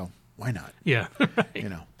just go, why not? Yeah.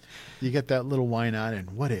 Right. You get that little why not and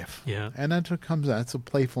what if? Yeah. And that's what comes out. That's the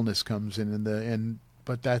playfulness comes in,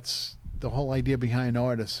 but that's the whole idea behind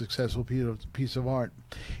art. A successful piece of art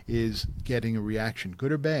is getting a reaction,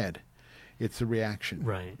 good or bad. It's a reaction.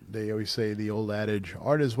 Right. They always say the old adage: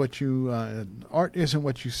 art isn't what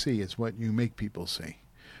you see; it's what you make people see.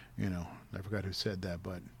 I forgot who said that,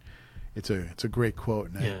 but it's a great quote,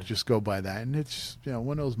 and I just go by that. And it's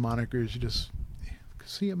one of those monikers. You just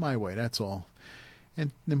see it my way. That's all. And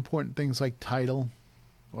important things like title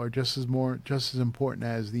are just as important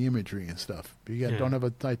as the imagery and stuff.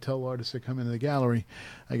 I tell artists that come into the gallery,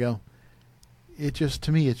 I go,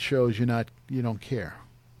 to me it shows you don't care.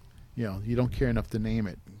 You don't care enough to name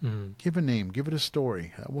it. Give a name, give it a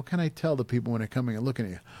story. What can I tell the people when they're coming and looking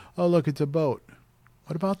at you? Oh, look, it's a boat.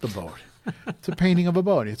 What about the boat? It's a painting of a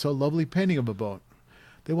boat. It's a lovely painting of a boat.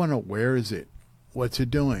 They want to know, where is it? What's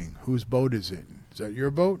it doing? Whose boat is it? Is that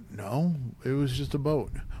your boat? No, it was just a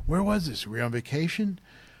boat. Where was this? Were you on vacation?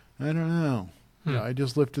 I don't know. I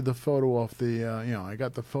just lifted the photo off the. I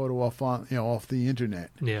got the photo off the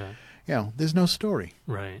internet. Yeah. There's no story.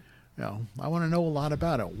 Right. I want to know a lot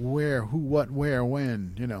about it. Where, who, what, where,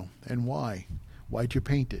 when. And why. Why'd you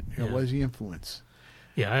paint it? What was the influence?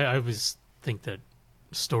 Yeah, I always think that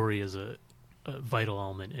story is a vital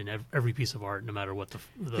element in every piece of art, no matter what the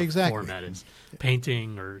format is.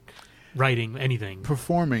 Painting or writing, anything.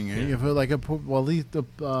 Performing.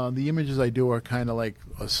 The images I do are kind of like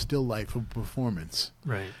a still life of performance.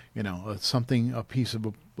 Right. A piece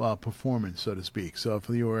of a performance, so to speak. So if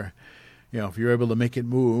you're able to make it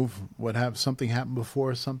move, something happened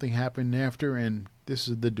before, something happened after, and this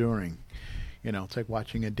is the during. It's like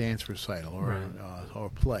watching a dance recital or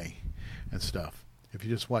play and stuff. If you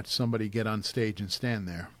just watch somebody get on stage and stand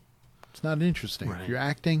there, it's not interesting. Right. If you're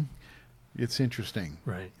acting, it's interesting.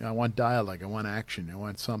 Right. I want dialogue. I want action. I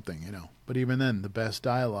want something, But even then, the best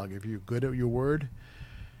dialogue, if you're good at your word,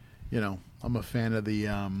 I'm a fan of the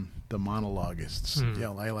monologuists.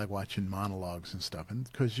 I like watching monologues and stuff, and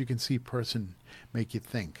because you can see a person make you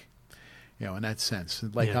think. In that sense,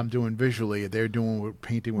 I'm doing visually, they're doing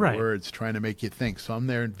painting with words, trying to make you think. So I'm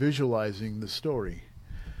there and visualizing the story.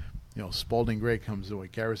 Spalding Gray comes away,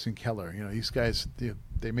 Garrison Keller. These guys,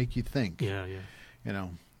 they make you think. Yeah, yeah.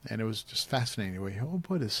 And it was just fascinating. Oh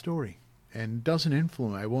boy, this story, and it doesn't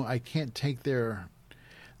influence. I can't take their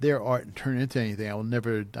art and turn it into anything.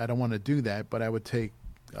 I don't want to do that. But I would take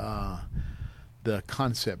the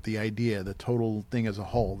concept, the idea, the total thing as a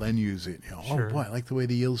whole, then use it. Sure. Oh boy, I like the way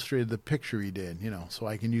they illustrated the picture he did. So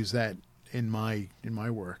I can use that in my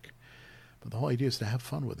work. But the whole idea is to have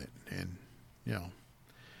fun with it, and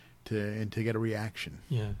to get a reaction.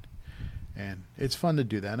 Yeah. And it's fun to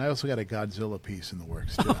do that. And I also got a Godzilla piece in the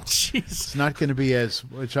works too. Oh, jeez. It's not going to be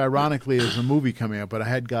which ironically is a movie coming up, but I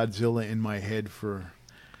had Godzilla in my head for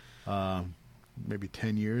maybe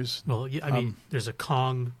 10 years. Well, yeah, I mean, there's a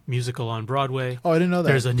Kong musical on Broadway. Oh, I didn't know that.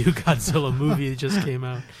 There's a new Godzilla movie that just came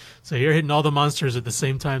out. So you're hitting all the monsters at the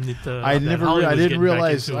same time that I didn't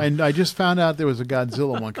realize. I just found out there was a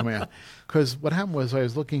Godzilla one coming out. Because what happened was I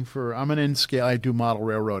was looking for. I'm an N scale. I do model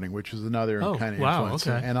railroading, which is another kind of influence.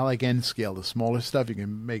 Okay. And I like N scale, the smaller stuff. You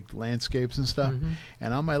can make landscapes and stuff. Mm-hmm.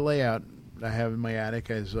 And on my layout, I have in my attic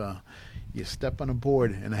as you step on a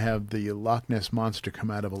board, and I have the Loch Ness monster come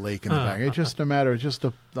out of a lake in the back. It's just a matter of just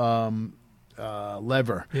a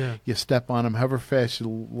lever. Yeah. You step on him, hover fast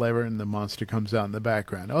you lever, and the monster comes out in the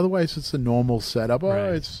background. Otherwise, it's a normal setup.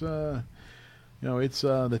 Right. It's it's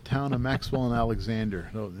the town of Maxwell and Alexander.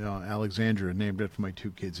 Alexandria, named after my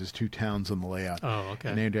two kids. There's two towns on the layout. Oh,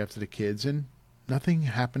 okay. Named after the kids, and nothing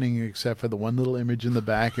happening except for the one little image in the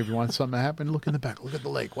back. If you want something to happen, look in the back. Look at the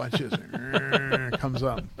lake. Watch this. It comes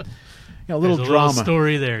up. A little There's a drama. Little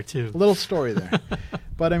story there too. A little story there.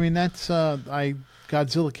 But I mean, that's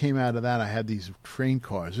Godzilla came out of that. I had these train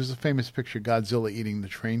cars. There's a famous picture of Godzilla eating the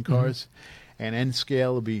train cars. Mm-hmm. And N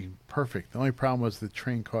scale would be perfect. The only problem was the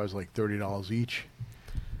train cars like $30 each.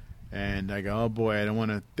 And I go, oh boy, I don't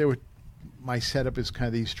want to. My setup is kind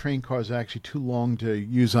of these train cars are actually too long to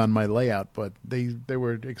use on my layout, but they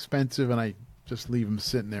were expensive, and I just leave them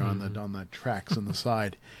sitting there on the tracks on the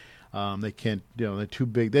side. They can't, they're too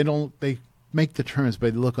big. They make the turns,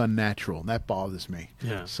 but they look unnatural. That bothers me.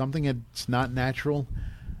 Yeah. Something that's not natural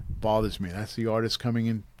bothers me. That's the artist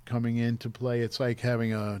coming into play. It's like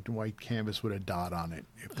having a white canvas with a dot on it.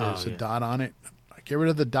 If there's a dot on it, I get rid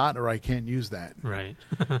of the dot, or I can't use that. Right.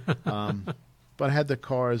 But I had the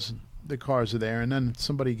cars. The cars are there, and then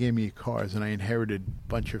somebody gave me cars, and I inherited a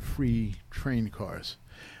bunch of free train cars.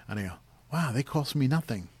 And I go, wow, they cost me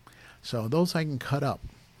nothing. So those I can cut up.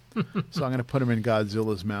 So I'm going to put him in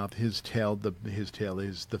Godzilla's mouth. His tail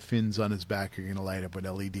is the fins on his back are going to light up with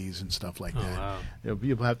LEDs and stuff like that. Wow.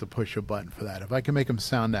 You'll have to push a button for that. If I can make them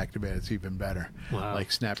sound activated, it's even better. Wow.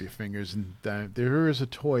 Like snap your fingers. And there is a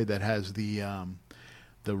toy that has the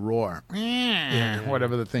roar,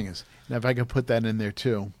 whatever the thing is. And if I can put that in there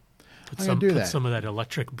too, put some of that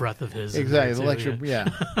electric breath of his. Exactly, the electric, yeah.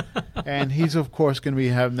 And he's of course going to be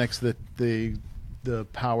having next to the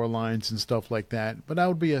power lines and stuff like that. But that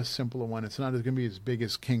would be a simpler one. It's not going to be as big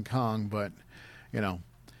as King Kong, but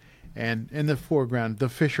And in the foreground, the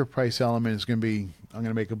Fisher Price element is going to be. I'm going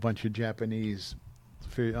to make a bunch of Japanese,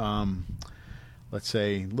 let's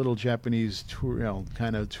say, little Japanese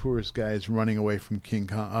kind of tourist guys running away from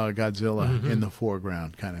Godzilla in the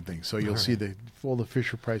foreground, kind of thing. So you'll see all the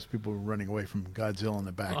Fisher Price people running away from Godzilla in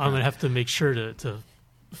the background. I'm going to have to make sure to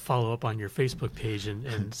follow up on your Facebook page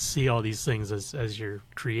and see all these things as you're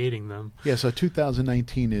creating them. Yeah, so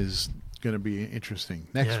 2019 is going to be interesting.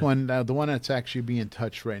 Next one, the one that's actually being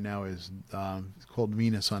touched right now is called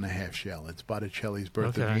Venus on a Half Shell. It's Botticelli's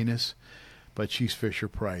Birth of Venus, but she's Fisher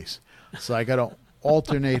Price. So I got to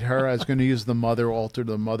alternate her. I was going to use alter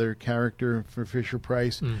the mother character for Fisher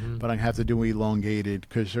Price, but I have to do elongated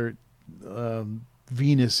because her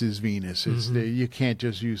Venus is Venus. You can't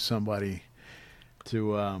just use somebody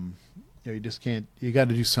to you just can't. You got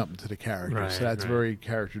to do something to the character. Right, so that's very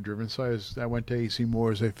character driven. So I went to AC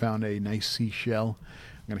Moore's. I found a nice seashell.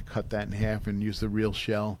 I'm going to cut that in half and use the real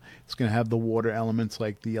shell. It's going to have the water elements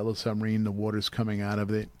like the Yellow Submarine. The water's coming out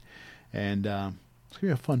of it, and it's going to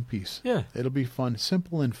be a fun piece. Yeah, it'll be fun,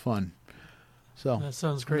 simple and fun. So that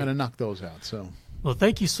sounds great. I'm going to knock those out. So. Well,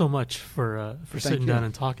 thank you so much for sitting down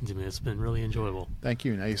and talking to me. It's been really enjoyable. Thank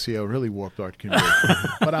you. Now you see how really warped art can be.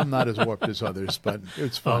 But I'm not as warped as others, but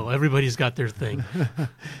it's fun. Oh, everybody's got their thing.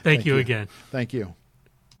 Thank you again. Thank you.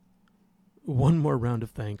 One more round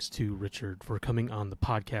of thanks to Richard for coming on the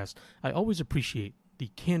podcast. I always appreciate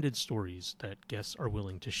the candid stories that guests are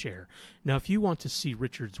willing to share. Now, if you want to see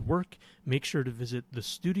Richard's work, make sure to visit the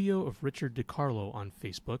Studio of Richard DiCarlo on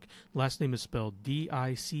Facebook. Last name is spelled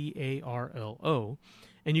DiCarlo.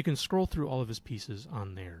 And you can scroll through all of his pieces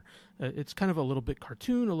on there. It's kind of a little bit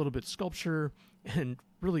cartoon, a little bit sculpture, and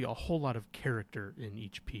really a whole lot of character in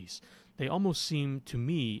each piece. They almost seem, to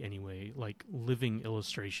me anyway, like living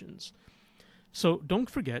illustrations. So don't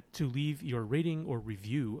forget to leave your rating or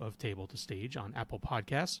review of Table to Stage on Apple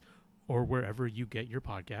Podcasts or wherever you get your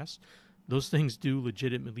podcasts. Those things do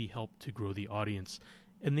legitimately help to grow the audience,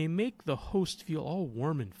 and they make the host feel all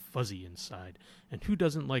warm and fuzzy inside. And who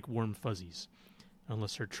doesn't like warm fuzzies?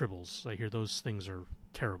 Unless they're tribbles. I hear those things are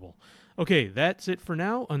terrible. Okay, that's it for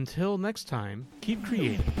now. Until next time, keep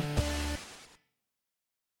creating.